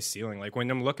that high ceiling. Like,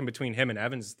 when I'm looking between him and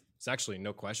Evans, it's actually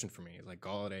no question for me. Like,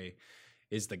 Golladay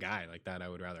is the guy like that I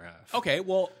would rather have. Okay,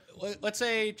 well, let's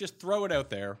say, just throw it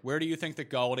out there. Where do you think that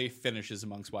Golladay finishes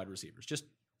amongst wide receivers? Just,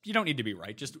 you don't need to be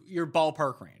right. Just your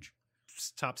ballpark range.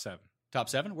 Top 7. Top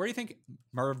 7? Where do you think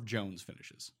Marv Jones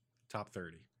finishes? Top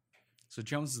 30. So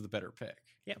Jones is the better pick.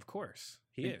 Yeah, of course.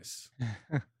 He is.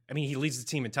 I mean, he leads the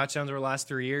team in touchdowns over the last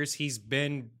 3 years. He's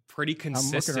been pretty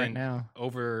consistent right now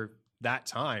over that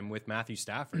time with Matthew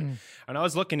Stafford. And I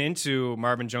was looking into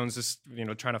Marvin Jones, just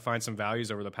trying to find some values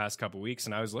over the past couple of weeks,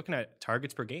 and I was looking at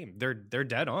targets per game. They're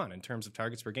dead on in terms of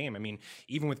targets per game. I mean,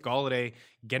 even with Golladay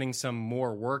getting some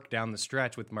more work down the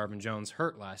stretch with Marvin Jones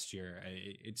hurt last year,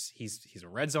 he's a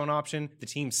red zone option. The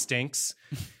team stinks.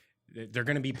 They're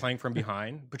going to be playing from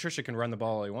behind. Patricia can run the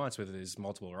ball all he wants with his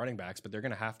multiple running backs, but they're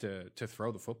going to have to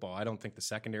throw the football. I don't think the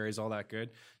secondary is all that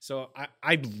good. So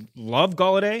I love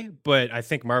Golladay, but I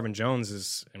think Marvin Jones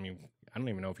is, I mean, I don't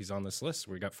even know if he's on this list.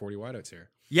 We got 40 wideouts here.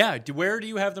 Yeah. Where do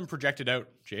you have them projected out,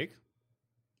 Jake?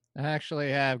 I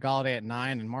actually have Golladay at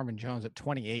 9 and Marvin Jones at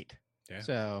 28. Yeah.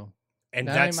 So... And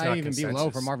that might even be low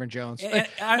for Marvin Jones.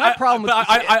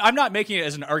 I'm not making it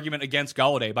as an argument against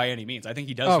Golladay by any means. I think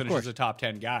he does finish as a top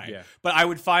 10 guy. Yeah. But I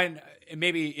would find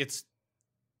maybe it's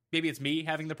me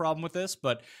having the problem with this,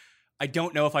 but I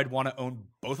don't know if I'd want to own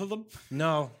both of them.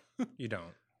 No. You don't.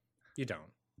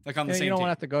 Like on the Yeah, same you don't team. want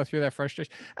to have to go through that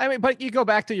frustration. I mean, but you go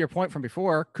back to your point from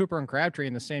before, Cooper and Crabtree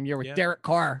in the same year with Yeah. Derek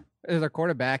Carr as their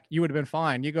quarterback, you would have been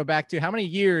fine. You go back to how many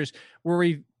years were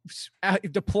we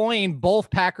deploying both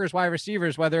Packers wide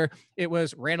receivers, whether it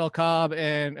was Randall Cobb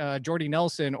and Jordy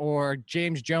Nelson or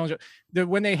James Jones.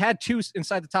 When they had two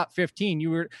inside the top 15,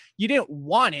 you didn't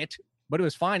want it, but it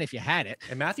was fine if you had it.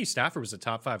 And Matthew Stafford was a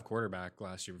top 5 quarterback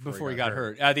last year before he got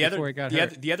hurt. Before he got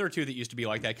hurt. The other two that used to be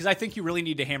like that, because I think you really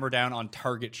need to hammer down on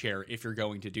target share if you're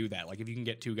going to do that. Like if you can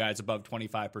get two guys above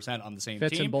 25% on the same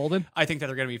Fitz team, and Bolden. I think that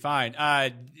they're going to be fine.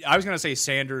 I was going to say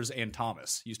Sanders and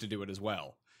Thomas used to do it as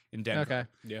well in Denver. Okay.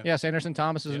 Yeah. Yeah, Sanderson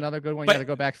Thomas is another good one. But- You got to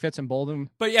go back. Fitz and Bolden.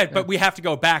 But we have to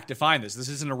go back to find this. This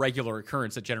isn't a regular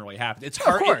occurrence that generally happens. It's Of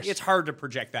hard. course. It's hard to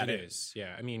project that It in. is.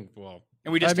 Yeah. I mean, well,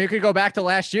 And we just You could go back to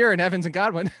last year and Evans and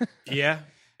Godwin. yeah.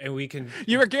 And we can.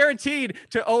 You were guaranteed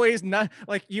to always not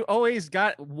like you always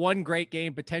got one great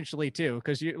game potentially too,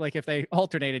 because you like if they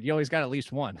alternated, you always got at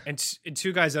least one. And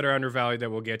two guys that are undervalued that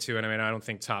we'll get to. And I mean, I don't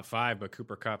think top 5, but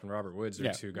Cooper Kupp and Robert Woods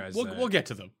are two guys. We'll get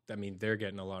to them. I mean, they're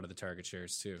getting a lot of the target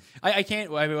shares too. I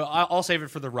can't. I'll save it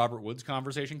for the Robert Woods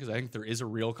conversation because I think there is a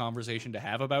real conversation to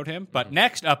have about him. But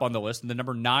next up on the list, the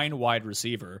number 9 wide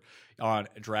receiver on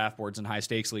draft boards and high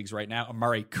stakes leagues right now,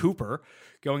 Amari Cooper,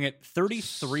 going at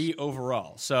 33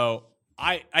 overall. So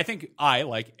I think I,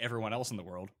 like everyone else in the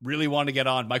world, really want to get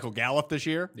on Michael Gallup this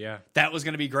year. Yeah. That was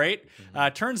going to be great.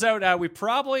 Turns out we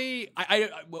probably.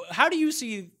 How do you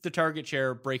see the target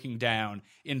share breaking down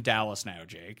in Dallas now,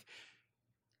 Jake?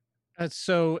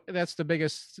 So that's the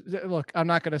biggest look. I'm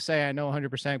not going to say I know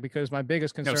 100% because my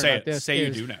biggest concern No, say about it. this Say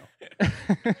is, you do know.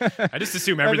 I just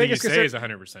assume My everything you biggest say concern-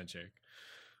 is 100%, Jake.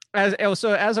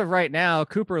 as of right now,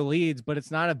 Cooper leads, but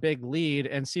it's not a big lead,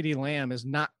 and CeeDee Lamb is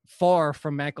not far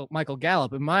from Michael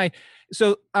Gallup.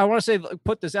 So I want to say,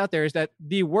 put this out there, is that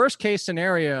the worst case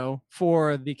scenario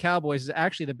for the Cowboys is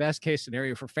actually the best case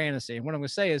scenario for fantasy. And what I'm going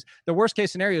to say is the worst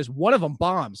case scenario is one of them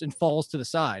bombs and falls to the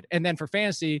side, and then for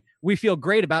fantasy, we feel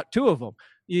great about 2 of them.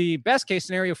 The best case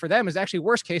scenario for them is actually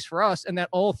worst case for us, and that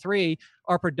all 3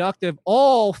 are productive,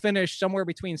 all finish somewhere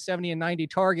between 70 and 90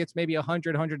 targets, maybe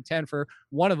 100, 110 for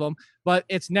one of them, but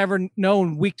it's never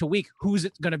known week to week who's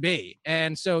it going to be.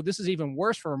 And so this is even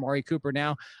worse for Amari Cooper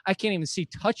now. I can't even see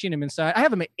touching him inside. I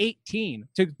have him at 18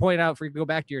 to point out, for you to go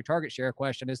back to your target share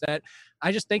question, is that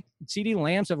I just think CeeDee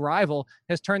Lamb's arrival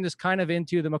has turned this kind of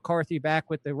into the McCarthy back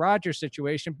with the Rodgers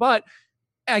situation, but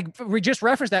we just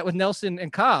referenced that with Nelson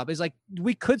and Cobb. Is like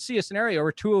we could see a scenario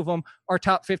where 2 of them are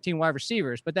top 15 wide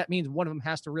receivers, but that means one of them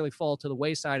has to really fall to the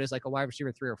wayside as like a wide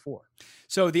receiver 3 or 4.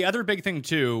 So the other big thing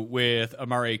too with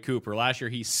Amari Cooper, last year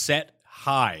he set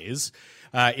highs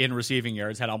in receiving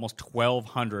yards, had almost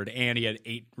 1,200, and he had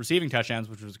 8 receiving touchdowns,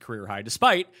 which was a career high,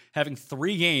 despite having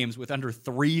 3 games with under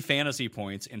 3 fantasy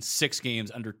points and 6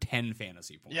 games under 10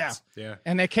 fantasy points. Yeah.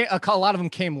 And they came, a lot of them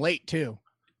came late too.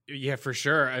 Yeah, for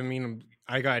sure. I mean,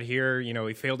 I got here,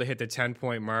 he failed to hit the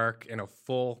 10-point mark in a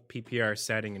full PPR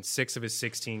setting in 6 of his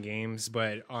 16 games.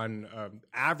 But on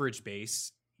average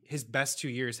base, his best 2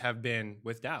 years have been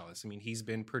with Dallas. I mean, he's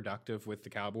been productive with the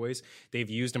Cowboys. They've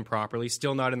used him properly.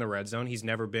 Still not in the red zone. He's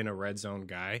never been a red zone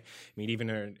guy. I mean, even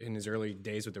in his early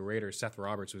days with the Raiders, Seth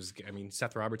Roberts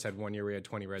had 1 year where he had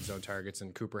 20 red zone targets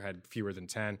and Cooper had fewer than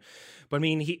 10. But I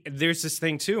mean, there's this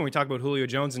thing too, when we talk about Julio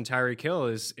Jones and Tyreek Hill,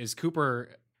 is Cooper,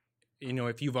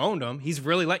 if you've owned him, he's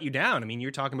really let you down. I mean,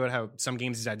 you're talking about how some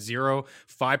games he's had 0,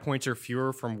 5 points or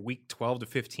fewer from week 12 to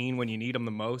 15 when you need him the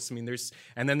most. I mean,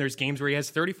 there's games where he has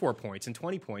 34 points and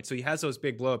 20 points. So he has those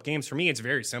big blow up games. For me, it's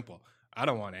very simple. I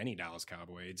don't want any Dallas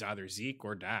Cowboy. It's either Zeke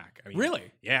or Dak. I mean,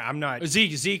 Really? Yeah, I'm not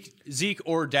Zeke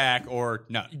or Dak or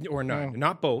none. or none. No.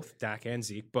 Not both, Dak and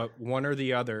Zeke, but one or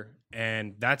the other.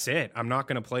 And that's it. I'm not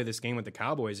going to play this game with the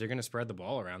Cowboys. They're going to spread the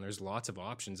ball around. There's lots of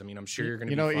options. I mean, I'm sure you're going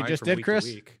to You be know what you fine just from did, week Chris?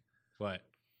 to week. What?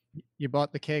 You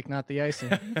bought the cake, not the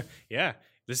icing. Yeah,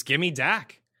 just give me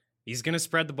Dak. He's going to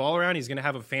spread the ball around. He's going to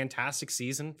have a fantastic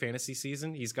fantasy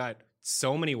season. He's got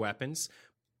so many weapons.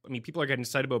 I mean, people are getting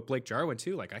excited about Blake Jarwin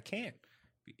too. Like, I can't.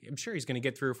 I'm sure he's going to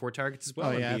get 3 or 4 targets as well.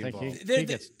 Oh and yeah, I be think involved. he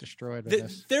gets destroyed with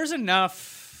this. There's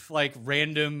enough like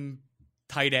random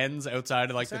tight ends outside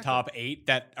of like the top 8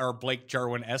 that are Blake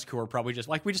Jarwin-esque, who are probably just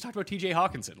like we just talked about TJ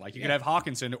Hawkinson. Like you could have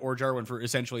Hawkinson or Jarwin for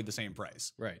essentially the same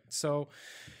price. Right. So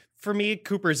for me,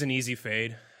 Cooper's an easy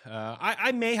fade.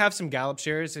 I may have some Gallup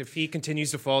shares if he continues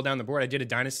to fall down the board. I did a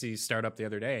dynasty startup the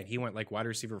other day, and he went like wide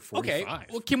receiver 45. Okay,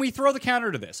 well, can we throw the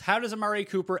counter to this? How does Amari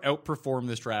Cooper outperform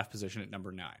this draft position at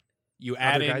number 9? You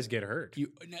add Other in, guys get hurt.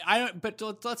 But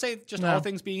let's say just No. all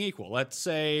things being equal. Let's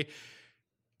say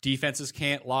defenses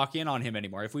can't lock in on him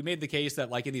anymore. If we made the case that,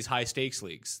 like in these high stakes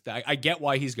leagues, I get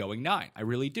why he's going 9. I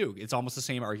really do. It's almost the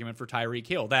same argument for Tyreek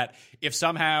Hill, that if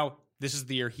somehow this is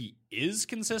the year he is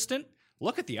consistent,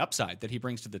 look at the upside that he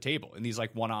brings to the table in these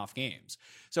like one-off games.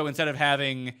 So instead of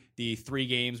having the 3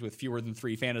 games with fewer than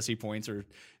 3 fantasy points or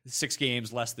 6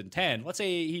 games less than 10, let's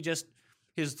say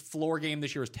his floor game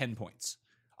this year is 10 points.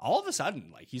 All of a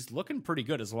sudden, like, he's looking pretty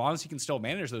good as long as he can still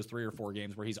manage those 3 or 4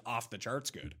 games where he's off the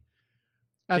charts good.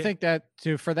 I think that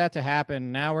for that to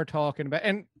happen, now we're talking about,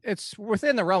 and it's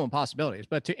within the realm of possibilities,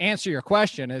 but to answer your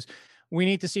question is we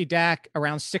need to see Dak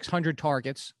around 600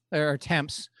 targets or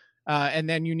attempts. And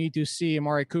then you need to see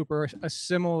Amari Cooper a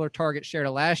similar target share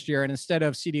to last year. And instead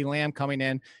of CeeDee Lamb coming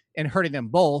in and hurting them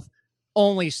both,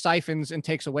 only siphons and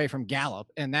takes away from Gallup.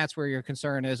 And that's where your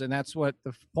concern is. And that's what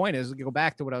the point is. Go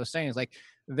back to what I was saying is like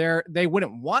they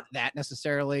wouldn't want that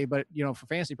necessarily, but for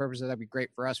fantasy purposes, that'd be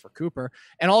great for us for Cooper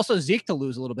and also Zeke to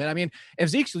lose a little bit. I mean, if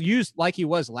Zeke's used like he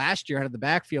was last year out of the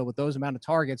backfield with those amount of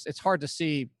targets, it's hard to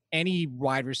see any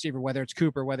wide receiver, whether it's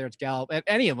Cooper, whether it's Gallup,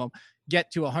 any of them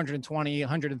get to 120,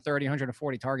 130,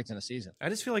 140 targets in a season. I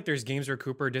just feel like there's games where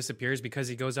Cooper disappears because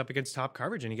he goes up against top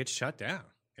coverage and he gets shut down.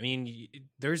 I mean,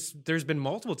 there's been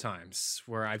multiple times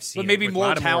where I've seen, but maybe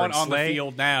more talent on the Slay.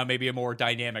 field now, maybe a more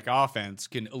dynamic offense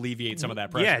can alleviate some of that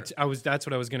pressure. Yeah, that's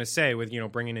what I was going to say with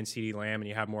bringing in CeeDee Lamb and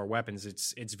you have more weapons.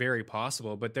 It's very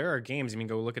possible, but there are games. I mean,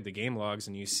 go look at the game logs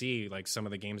and you see like some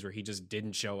of the games where he just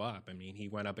didn't show up. I mean, he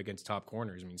went up against top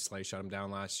corners. I mean, Slay shut him down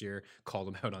last year, called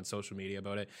him out on social media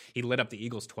about it. He lit up the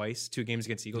Eagles twice, 2 games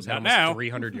against the Eagles, had almost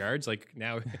 300 yards. Like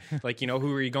now,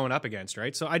 who are you going up against,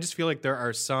 right? So I just feel like there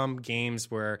are some games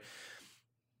where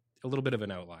a little bit of an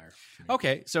outlier.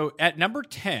 Okay, so at number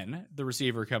 10, the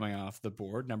receiver coming off the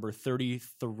board, number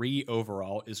 33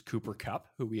 overall is Cooper Kupp,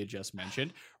 who we had just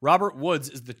mentioned. Robert Woods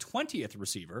is the 20th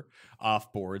receiver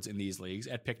off boards in these leagues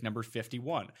at pick number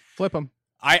 51. Flip him.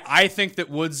 I think that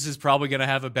Woods is probably going to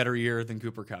have a better year than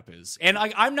Cooper Kupp is. And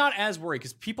I'm not as worried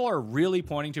because people are really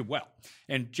pointing to,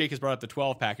 and Jake has brought up the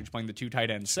 12 package playing the 2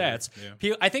 tight end sets.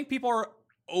 Yeah. I think people are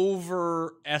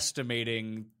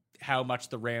overestimating how much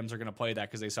the Rams are going to play that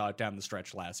because they saw it down the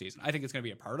stretch last season. I think it's going to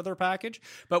be a part of their package,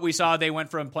 but we saw they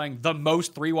went from playing the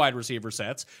most 3 wide receiver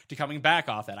sets to coming back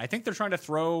off that. I think they're trying to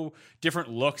throw different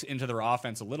looks into their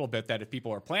offense a little bit that if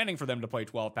people are planning for them to play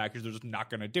 12 package, they're just not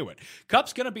going to do it.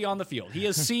 Kupp's going to be on the field. He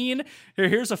has seen,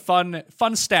 here's a fun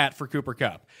stat for Cooper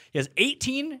Kupp. He has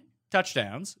 18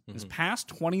 touchdowns in his past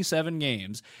 27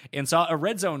 games and saw a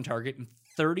red zone target in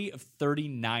 30 of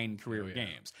 39 career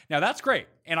games. Now, that's great,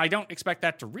 and I don't expect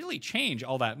that to really change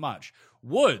all that much.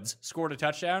 Woods scored a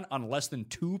touchdown on less than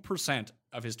 2%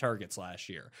 of his targets last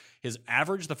year. His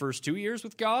average the first 2 years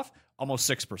with Goff, almost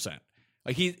 6%.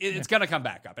 Like it's going to come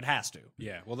back up. It has to.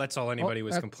 Yeah, well, that's all anybody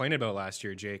was complaining about last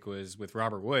year, Jake, was with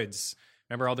Robert Woods.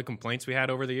 Remember all the complaints we had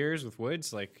over the years with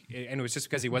Woods? And it was just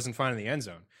because he wasn't finding the end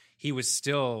zone. He was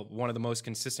still one of the most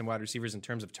consistent wide receivers in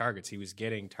terms of targets. He was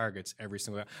getting targets every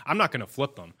single. I'm not going to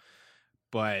flip them,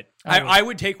 but I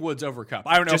would take Woods over Kupp.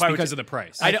 I don't know just if I because would of the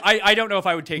price. I don't know if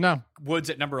I would take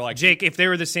Woods at number like Jake. If they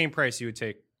were the same price, you would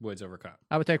take Woods over Kupp.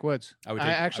 I would take Woods. I would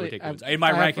take Woods. In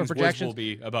my rankings, Woods will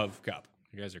be above Kupp.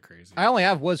 You guys are crazy. I only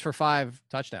have Woods for 5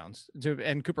 touchdowns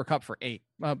and Cooper Kupp for 8.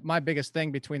 My biggest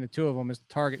thing between the two of them is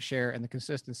the target share and the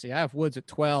consistency. I have Woods at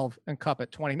 12 and Kupp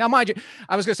at 20. Now, mind you,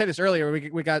 I was going to say this earlier.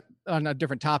 We got on a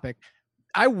different topic.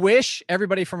 I wish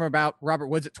everybody from about Robert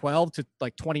Woods at 12 to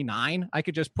like 29, I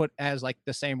could just put as like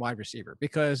the same wide receiver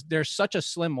because there's such a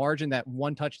slim margin that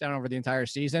 1 touchdown over the entire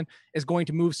season is going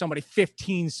to move somebody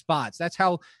 15 spots. That's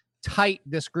how tight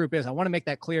this group is. I want to make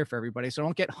that clear for everybody. So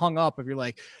don't get hung up if you're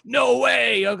like, no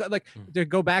way. Like to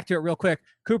go back to it real quick.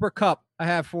 Cooper Kupp, I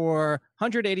have for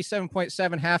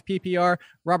 187.7 half PPR.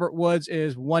 Robert Woods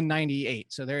is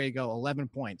 198. So there you go. 11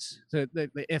 points. So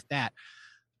if that.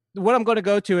 What I'm going to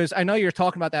go to is I know you're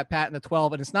talking about that, Pat, in the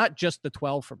 12, and it's not just the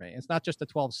 12 for me. It's not just the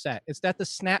 12 set. It's that the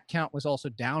snap count was also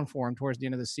down for him towards the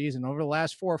end of the season over the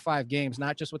last 4 or 5 games,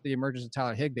 not just with the emergence of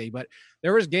Tyler Higbee, but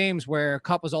there was games where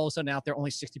Kupp was all of a sudden out there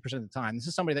only 60% of the time. This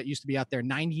is somebody that used to be out there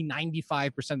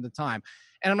 95% of the time.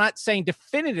 And I'm not saying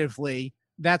definitively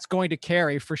that's going to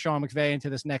carry for Sean McVay into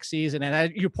this next season. And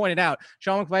as you pointed out,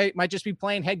 Sean McVay might just be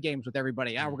playing head games with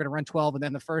everybody. We're going to run 12, and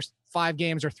then the first 5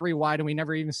 games are 3 wide, and we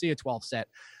never even see a 12 set.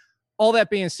 All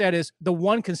that being said is the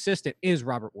one consistent is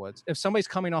Robert Woods. If somebody's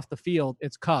coming off the field,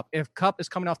 it's Kupp. If Kupp is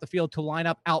coming off the field to line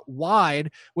up out wide,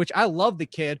 which I love the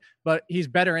kid, but he's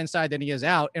better inside than he is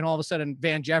out. And all of a sudden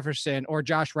Van Jefferson or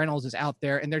Josh Reynolds is out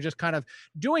there and they're just kind of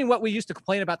doing what we used to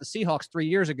complain about the Seahawks 3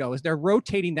 years ago is they're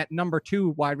rotating that number 2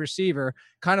 wide receiver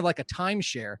kind of like a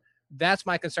timeshare. That's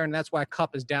my concern. That's why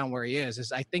Kupp is down where he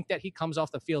is I think that he comes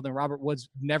off the field and Robert Woods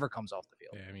never comes off the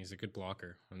field. Yeah, I mean, he's a good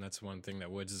blocker, and that's one thing that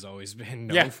Woods has always been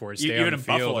known for. Stay on the field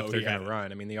Buffalo, if they're going to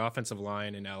run. I mean, the offensive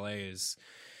line in LA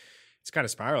it's kind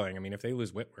of spiraling. I mean, if they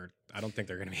lose Whitworth, I don't think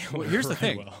they're going to be able to here's the run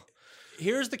thing. well.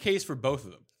 Here's the case for both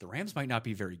of them. The Rams might not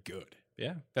be very good.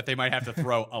 Yeah, that they might have to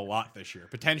throw a lot this year,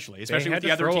 potentially, especially they with had the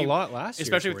to other throw team. a lot last year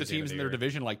especially with the towards the end teams of in the their year.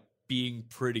 division like being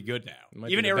pretty good now. It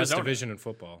might Even be the Arizona best division in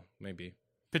football, maybe.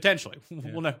 potentially.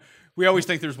 Well, no, we always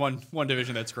think there's one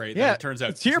division that's great. Yeah, it turns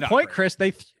out to your it's not point, great. Chris,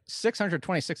 they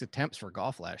 626 attempts for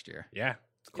golf last year. Yeah.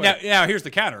 Now here's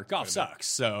the counter. Golf sucks.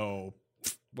 So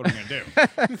what are we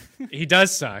gonna do? He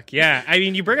does suck. Yeah. I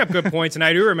mean, you bring up good points. And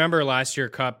I do remember last year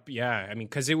Cup. Yeah. I mean,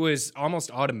 because it was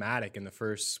almost automatic in the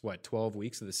first, 12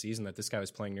 weeks of the season that this guy was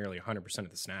playing nearly 100% of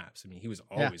the snaps. I mean, he was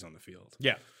always on the field.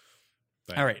 Yeah.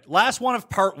 But- All right. Last one of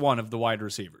part one of the wide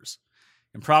receivers.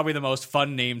 And probably the most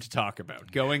fun name to talk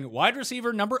about. Going wide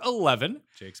receiver number 11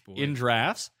 Jake's boy. in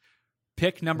drafts.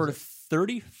 Pick number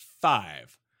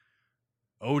 35.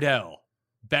 Odell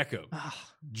Beckham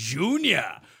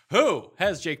Jr., who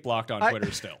has Jake blocked on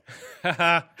Twitter still.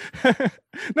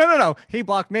 No. He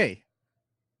blocked me.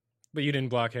 But you didn't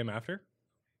block him after?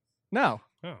 No,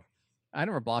 Oh. I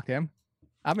never blocked him.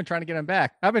 I've been trying to get him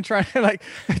back. I've been trying to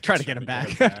get him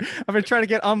back. I've been trying to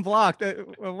get unblocked.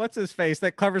 What's his face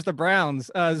that covers the Browns?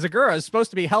 Zagura is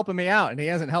supposed to be helping me out, and he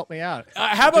hasn't helped me out.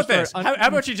 How about Just for this? How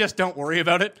about you just don't worry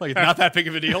about it? Like, it's not that big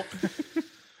of a deal.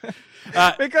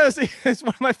 Because he's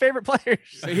one of my favorite players.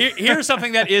 Here's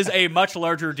something that is a much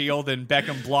larger deal than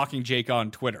Beckham blocking Jake on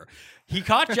Twitter. He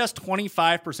caught just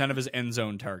 25% of his end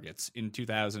zone targets in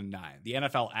 2009. The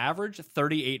NFL average,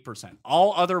 38%.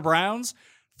 All other Browns,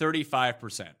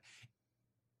 35%.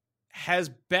 Has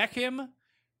Beckham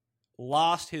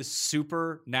lost his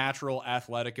supernatural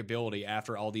athletic ability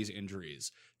after all these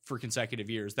injuries for consecutive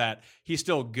years? That he's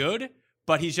still good,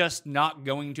 but he's just not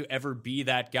going to ever be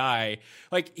that guy.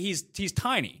 Like, he's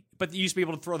tiny, but you used to be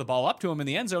able to throw the ball up to him in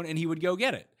the end zone and he would go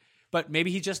get it. But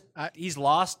maybe he's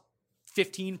lost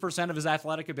 15% of his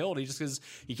athletic ability just because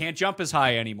he can't jump as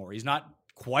high anymore. He's not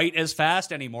quite as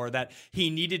fast anymore that he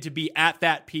needed to be at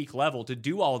that peak level to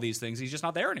do all these things. He's just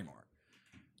not there anymore.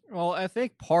 Well, I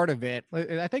think part of it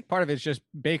is just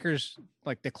Baker's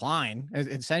decline.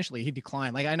 Essentially, he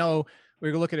declined. I know we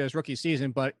could look at his rookie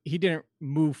season, but he didn't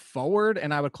move forward,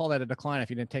 and I would call that a decline if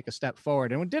he didn't take a step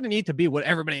forward. And it didn't need to be what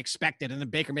everybody expected, and then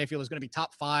Baker Mayfield was going to be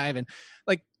top 5. And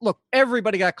look,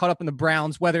 everybody got caught up in the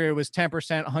Browns, whether it was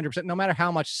 10%, 100%, no matter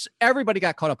how much, everybody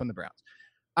got caught up in the Browns.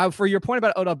 For your point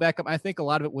about Odell Beckham, I think a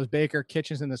lot of it was Baker,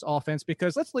 Kitchens in this offense,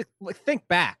 because let's think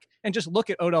back and just look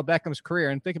at Odell Beckham's career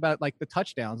and think about the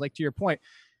touchdowns. To your point,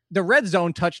 the red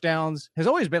zone touchdowns has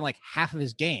always been half of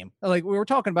his game. We were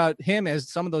talking about him as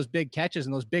some of those big catches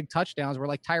and those big touchdowns were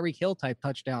Tyreek Hill type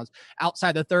touchdowns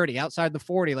outside the 30, outside the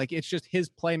 40. It's just his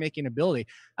playmaking ability.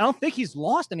 I don't think he's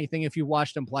lost anything if you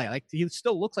watched him play. He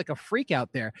still looks like a freak out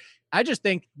there. I just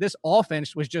think this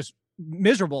offense was just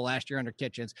miserable last year under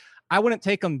Kitchens. I wouldn't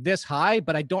take him this high,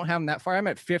 but I don't have him that far. I'm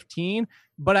at 15,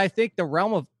 but I think the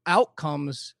realm of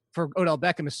outcomes for Odell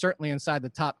Beckham is certainly inside the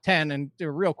top 10. And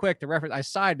real quick, to reference, I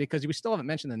sighed because we still haven't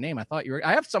mentioned the name.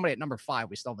 I have somebody at number 5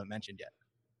 we still haven't mentioned yet.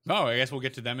 Oh, I guess we'll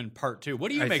get to them in part 2. What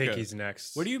do you I make think of he's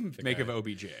next. What do you make of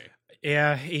OBJ?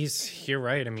 Yeah, you're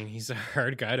right. I mean, he's a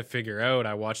hard guy to figure out.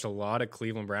 I watched a lot of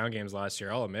Cleveland Brown games last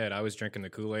year. I'll admit, I was drinking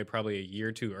the Kool-Aid probably a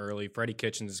year too early. Freddie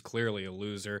Kitchens is clearly a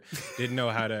loser. Didn't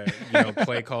know how to,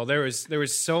 play call. There was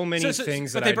so many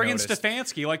things that But they I bring noticed. in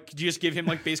Stefanski. Do you just give him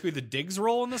basically the Diggs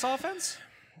role in this offense?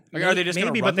 Are they just going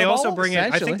to maybe? run But they the also ball? bring in. I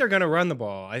Essentially. think they're going to run the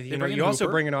ball. You also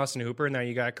Hooper. bring in Austin Hooper, and now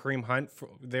you got Kareem Hunt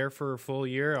there for a full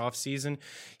year off season.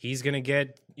 He's going to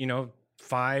get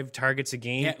 5 targets a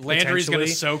game. Yeah, Landry's going to potentially.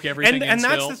 soak everything and in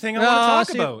that's still. the thing I want to talk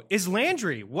see- about is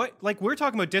Landry. What we're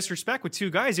talking about disrespect with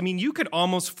 2 guys. I mean, you could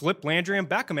almost flip Landry and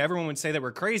Beckham. Everyone would say that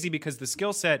we're crazy because the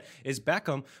skill set is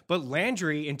Beckham, but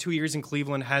Landry in 2 years in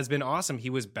Cleveland has been awesome.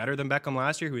 He was better than Beckham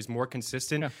last year. He was more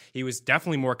consistent. Yeah. He was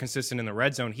definitely more consistent in the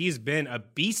red zone. He's been a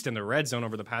beast in the red zone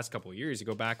over the past couple of years. You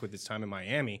go back with his time in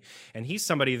Miami, and he's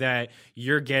somebody that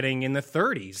you're getting in the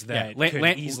 30s that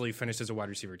could easily finish as a wide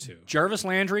receiver too. Jarvis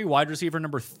Landry, wide receiver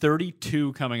number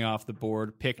 32 coming off the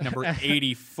board, pick number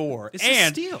 84. It's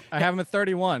and a steal. I have him at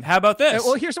 31. how about this?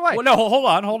 Well, here's why. Well, no, hold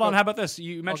on. How about this?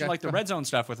 You mentioned Okay, the go red zone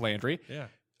stuff with Landry. Yeah.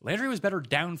 Landry was better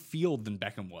downfield than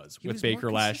Beckham was with was Baker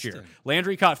more last year. consistent.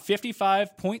 Landry caught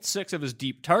 55.6 of his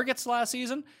deep targets last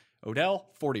season. Odell,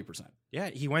 40%. Yeah,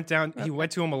 he went down. He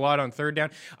went to him a lot on third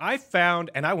down. I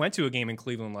found, and I went to a game in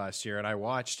Cleveland last year, and I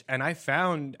watched, and I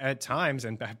found at times,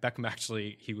 and Beckham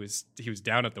actually, he was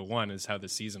down at the 1, is how the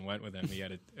season went with him.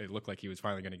 It looked like he was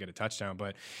finally going to get a touchdown,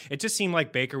 but it just seemed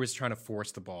like Baker was trying to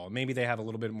force the ball. Maybe they have a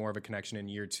little bit more of a connection in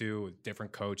year 2,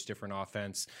 different coach, different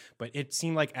offense, but it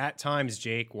seemed like at times,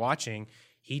 Jake, watching,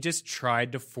 he just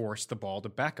tried to force the ball to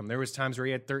Beckham. There was times where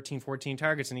he had 13, 14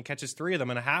 targets and he catches 3 of them,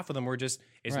 and half of them were just,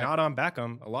 it's not on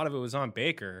Beckham. A lot of it was on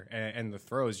Baker and the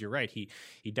throws. You're right. He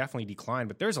definitely declined,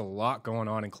 but there's a lot going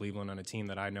on in Cleveland on a team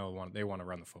that I know they want to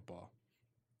run the football.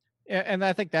 Yeah, and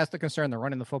I think that's the concern. They're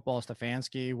running the football,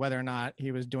 Stefanski, whether or not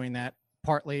he was doing that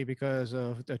partly because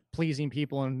of the pleasing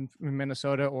people in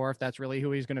Minnesota, or if that's really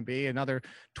who he's going to be. Another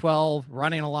 12,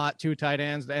 running a lot, 2 tight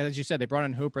ends. As you said, they brought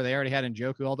in Hooper. They already had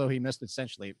Njoku, although he missed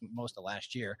essentially most of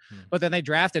last year. But then they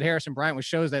drafted Harrison Bryant, which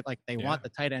shows that like they want the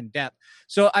tight end depth.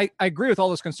 So I agree with all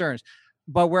those concerns.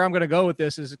 But where I'm going to go with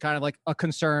this is kind of like a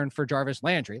concern for Jarvis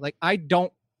Landry. Like I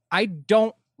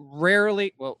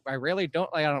rarely don't,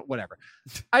 whatever.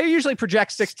 I usually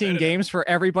project 16 games for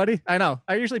everybody. I know.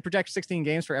 I usually project 16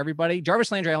 games for everybody.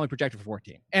 Jarvis Landry, I only projected for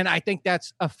 14. And I think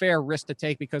that's a fair risk to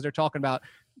take because they're talking about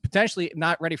potentially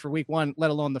not ready for week 1, let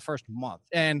alone the first month.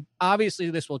 And obviously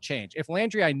this will change. If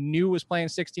Landry, I knew, was playing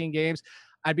 16 games,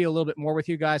 I'd be a little bit more with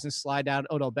you guys and slide down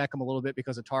Odell Beckham a little bit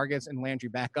because of targets and Landry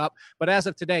back up. But as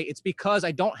of today, it's because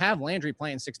I don't have Landry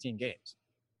playing 16 games.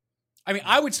 I mean,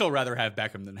 I would still rather have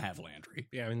Beckham than have Landry.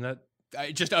 Yeah, I mean, that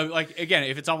just like, again,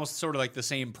 if it's almost sort of like the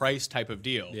same price type of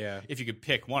deal, if you could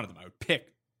pick one of them, I would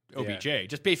pick OBJ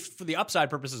just based for the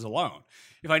upside purposes alone.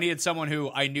 If I needed someone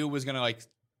who I knew was going to like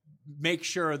make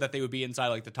sure that they would be inside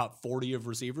like the top 40 of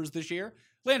receivers this year,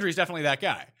 Landry's definitely that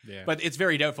guy. Yeah. But it's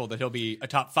very doubtful that he'll be a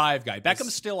top 5 guy. Beckham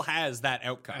still has that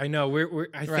outcome. I know.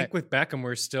 I think with Beckham,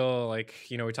 we're still like,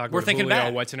 we talk about thinking Julio,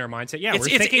 back. what's in our mindset. Yeah, we're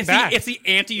thinking back. It's the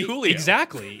anti-Julio.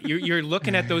 Exactly. You're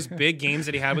looking at those big games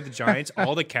that he had with the Giants,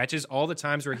 all the catches, all the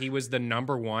times where he was the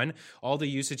number 1, all the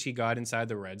usage he got inside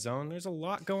the red zone. There's a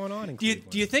lot going on in Cleveland.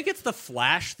 Do you think it's the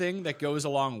flash thing that goes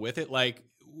along with it? Like,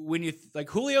 when you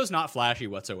like Julio's not flashy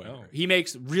whatsoever. No. He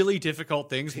makes really difficult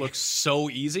things look so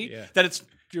easy that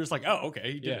you're just like, oh,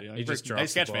 okay, he did it. He just drops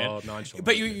nice catch, the ball man.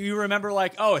 But you remember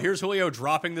like, oh, here's Julio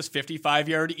dropping this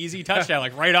 55-yard easy touchdown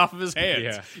like right off of his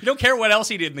hands. You don't care what else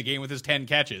he did in the game with his 10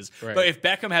 catches. Right. But if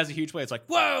Beckham has a huge play, it's like,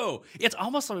 whoa! It's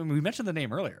almost like we mentioned the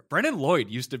name earlier. Brendan Lloyd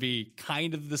used to be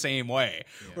kind of the same way,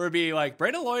 where it'd be like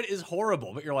Brendan Lloyd is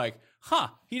horrible, but you're like,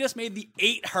 he just made the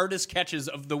 8 hardest catches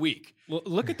of the week. Well,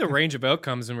 look at the range of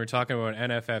outcomes when we're talking about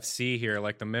NFFC here,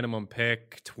 like the minimum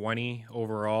pick 20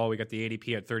 overall. We got the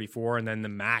ADP at 34 and then the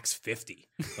max 50.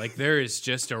 Like there is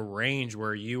just a range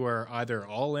where you are either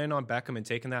all in on Beckham and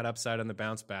taking that upside on the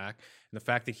bounce back. And the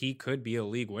fact that he could be a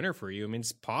league winner for you, I mean,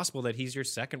 it's possible that he's your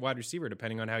second wide receiver,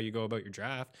 depending on how you go about your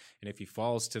draft. And if he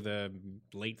falls to the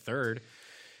late third,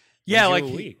 yeah, like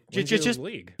just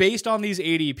based on these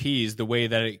ADPs, the way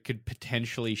that it could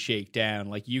potentially shake down,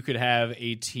 like you could have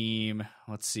a team.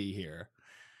 Let's see here.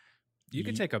 You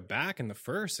could take a back in the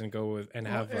first and go with and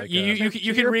have like you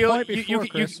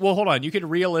could well, hold on. You could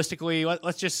realistically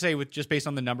let's just say with just based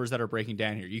on the numbers that are breaking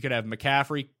down here, you could have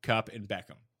McCaffrey, Kupp, and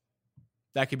Beckham.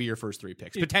 That could be your first 3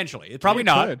 picks potentially. It's probably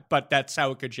not, but that's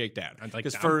how it could shake down.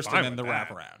 Because first and then the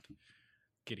wraparound.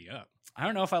 Giddy up. I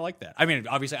don't know if I like that. I mean,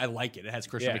 obviously, I like it. It has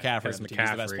Christian McCaffrey. He's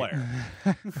the best player.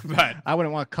 But I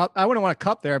wouldn't want Kupp. I wouldn't want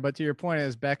Kupp there. But to your point,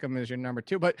 is Beckham is your number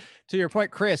 2. But to your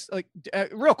point, Chris, like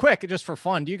real quick, just for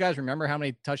fun, do you guys remember how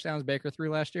many touchdowns Baker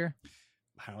threw last year?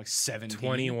 I don't know, like 17.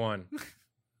 21.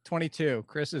 22.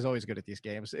 Chris is always good at these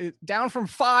games. Down from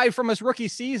 5 from his rookie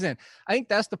season. I think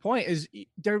that's the point. Is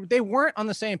they weren't on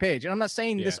the same page. And I'm not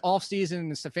saying this offseason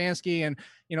and Stefanski and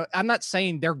I'm not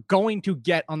saying they're going to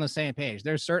get on the same page.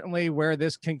 There's certainly where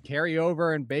this can carry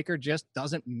over, and Baker just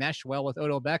doesn't mesh well with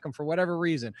Odell Beckham for whatever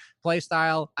reason. Play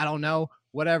style, I don't know.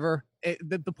 Whatever.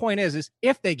 The point is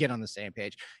if they get on the same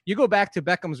page, you go back to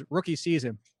Beckham's rookie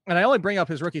season, and I only bring up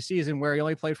his rookie season where he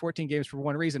only played 14 games for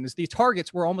one reason, is the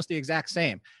targets were almost the exact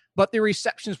same, but the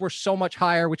receptions were so much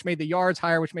higher, which made the yards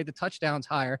higher, which made the touchdowns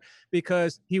higher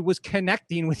because he was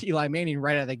connecting with Eli Manning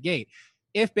right out of the gate.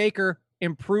 If Baker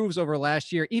improves over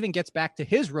last year, even gets back to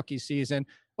his rookie season,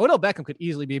 Odell Beckham could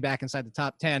easily be back inside the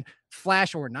top 10,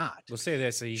 flash or not. We'll say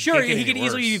this. He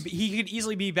could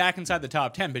easily be back inside the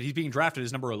top 10, but he's being drafted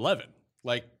as number 11.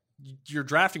 Like you're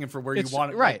drafting him for where you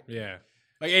want it. Right. Yeah.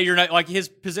 Like you're not like his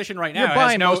position right now. You're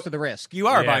buying most of the risk. You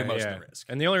are buying most of the risk.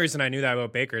 And the only reason I knew that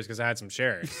about Baker is because I had some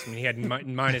shares. I mean, he had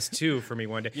 -2 for me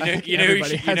one day. You know who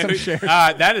you should,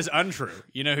 that is untrue.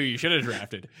 You know who you should have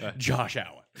drafted? Josh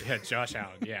Allen. Yeah, Josh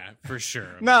Allen. Yeah, for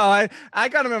sure. No, I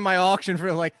got him in my auction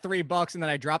for like $3, and then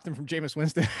I dropped him from Jameis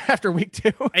Winston after week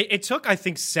 2. It took, I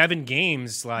think, 7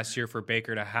 games last year for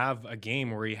Baker to have a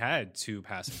game where he had 2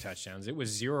 passing touchdowns. It was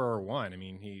 0 or 1. I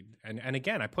mean, and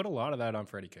again, I put a lot of that on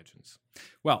Freddie Kitchens.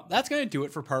 Well, that's going to do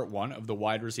it for part 1 of the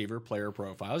wide receiver player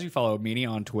profiles. You follow Meany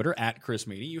on Twitter at Chris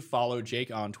Meany. You follow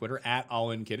Jake on Twitter at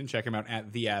AllInKidden. Check him out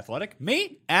at The Athletic.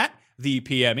 Me at The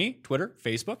PME, Twitter,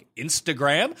 Facebook,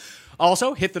 Instagram.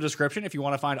 Also, hit the description if you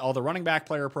want to find all the running back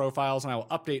player profiles, and I will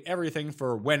update everything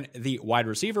for when the wide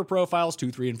receiver profiles,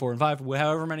 2, 3, and 4, and 5,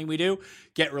 however many we do,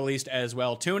 get released as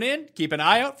well. Tune in. Keep an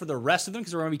eye out for the rest of them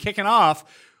because we're going to be kicking off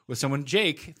with someone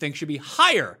Jake thinks should be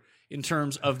higher in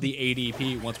terms of the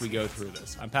ADP once we go through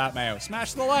this. I'm Pat Mayo.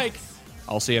 Smash the like.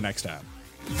 I'll see you next time.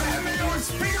 Fan Mayo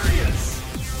experience!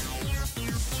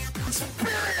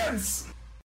 Experience!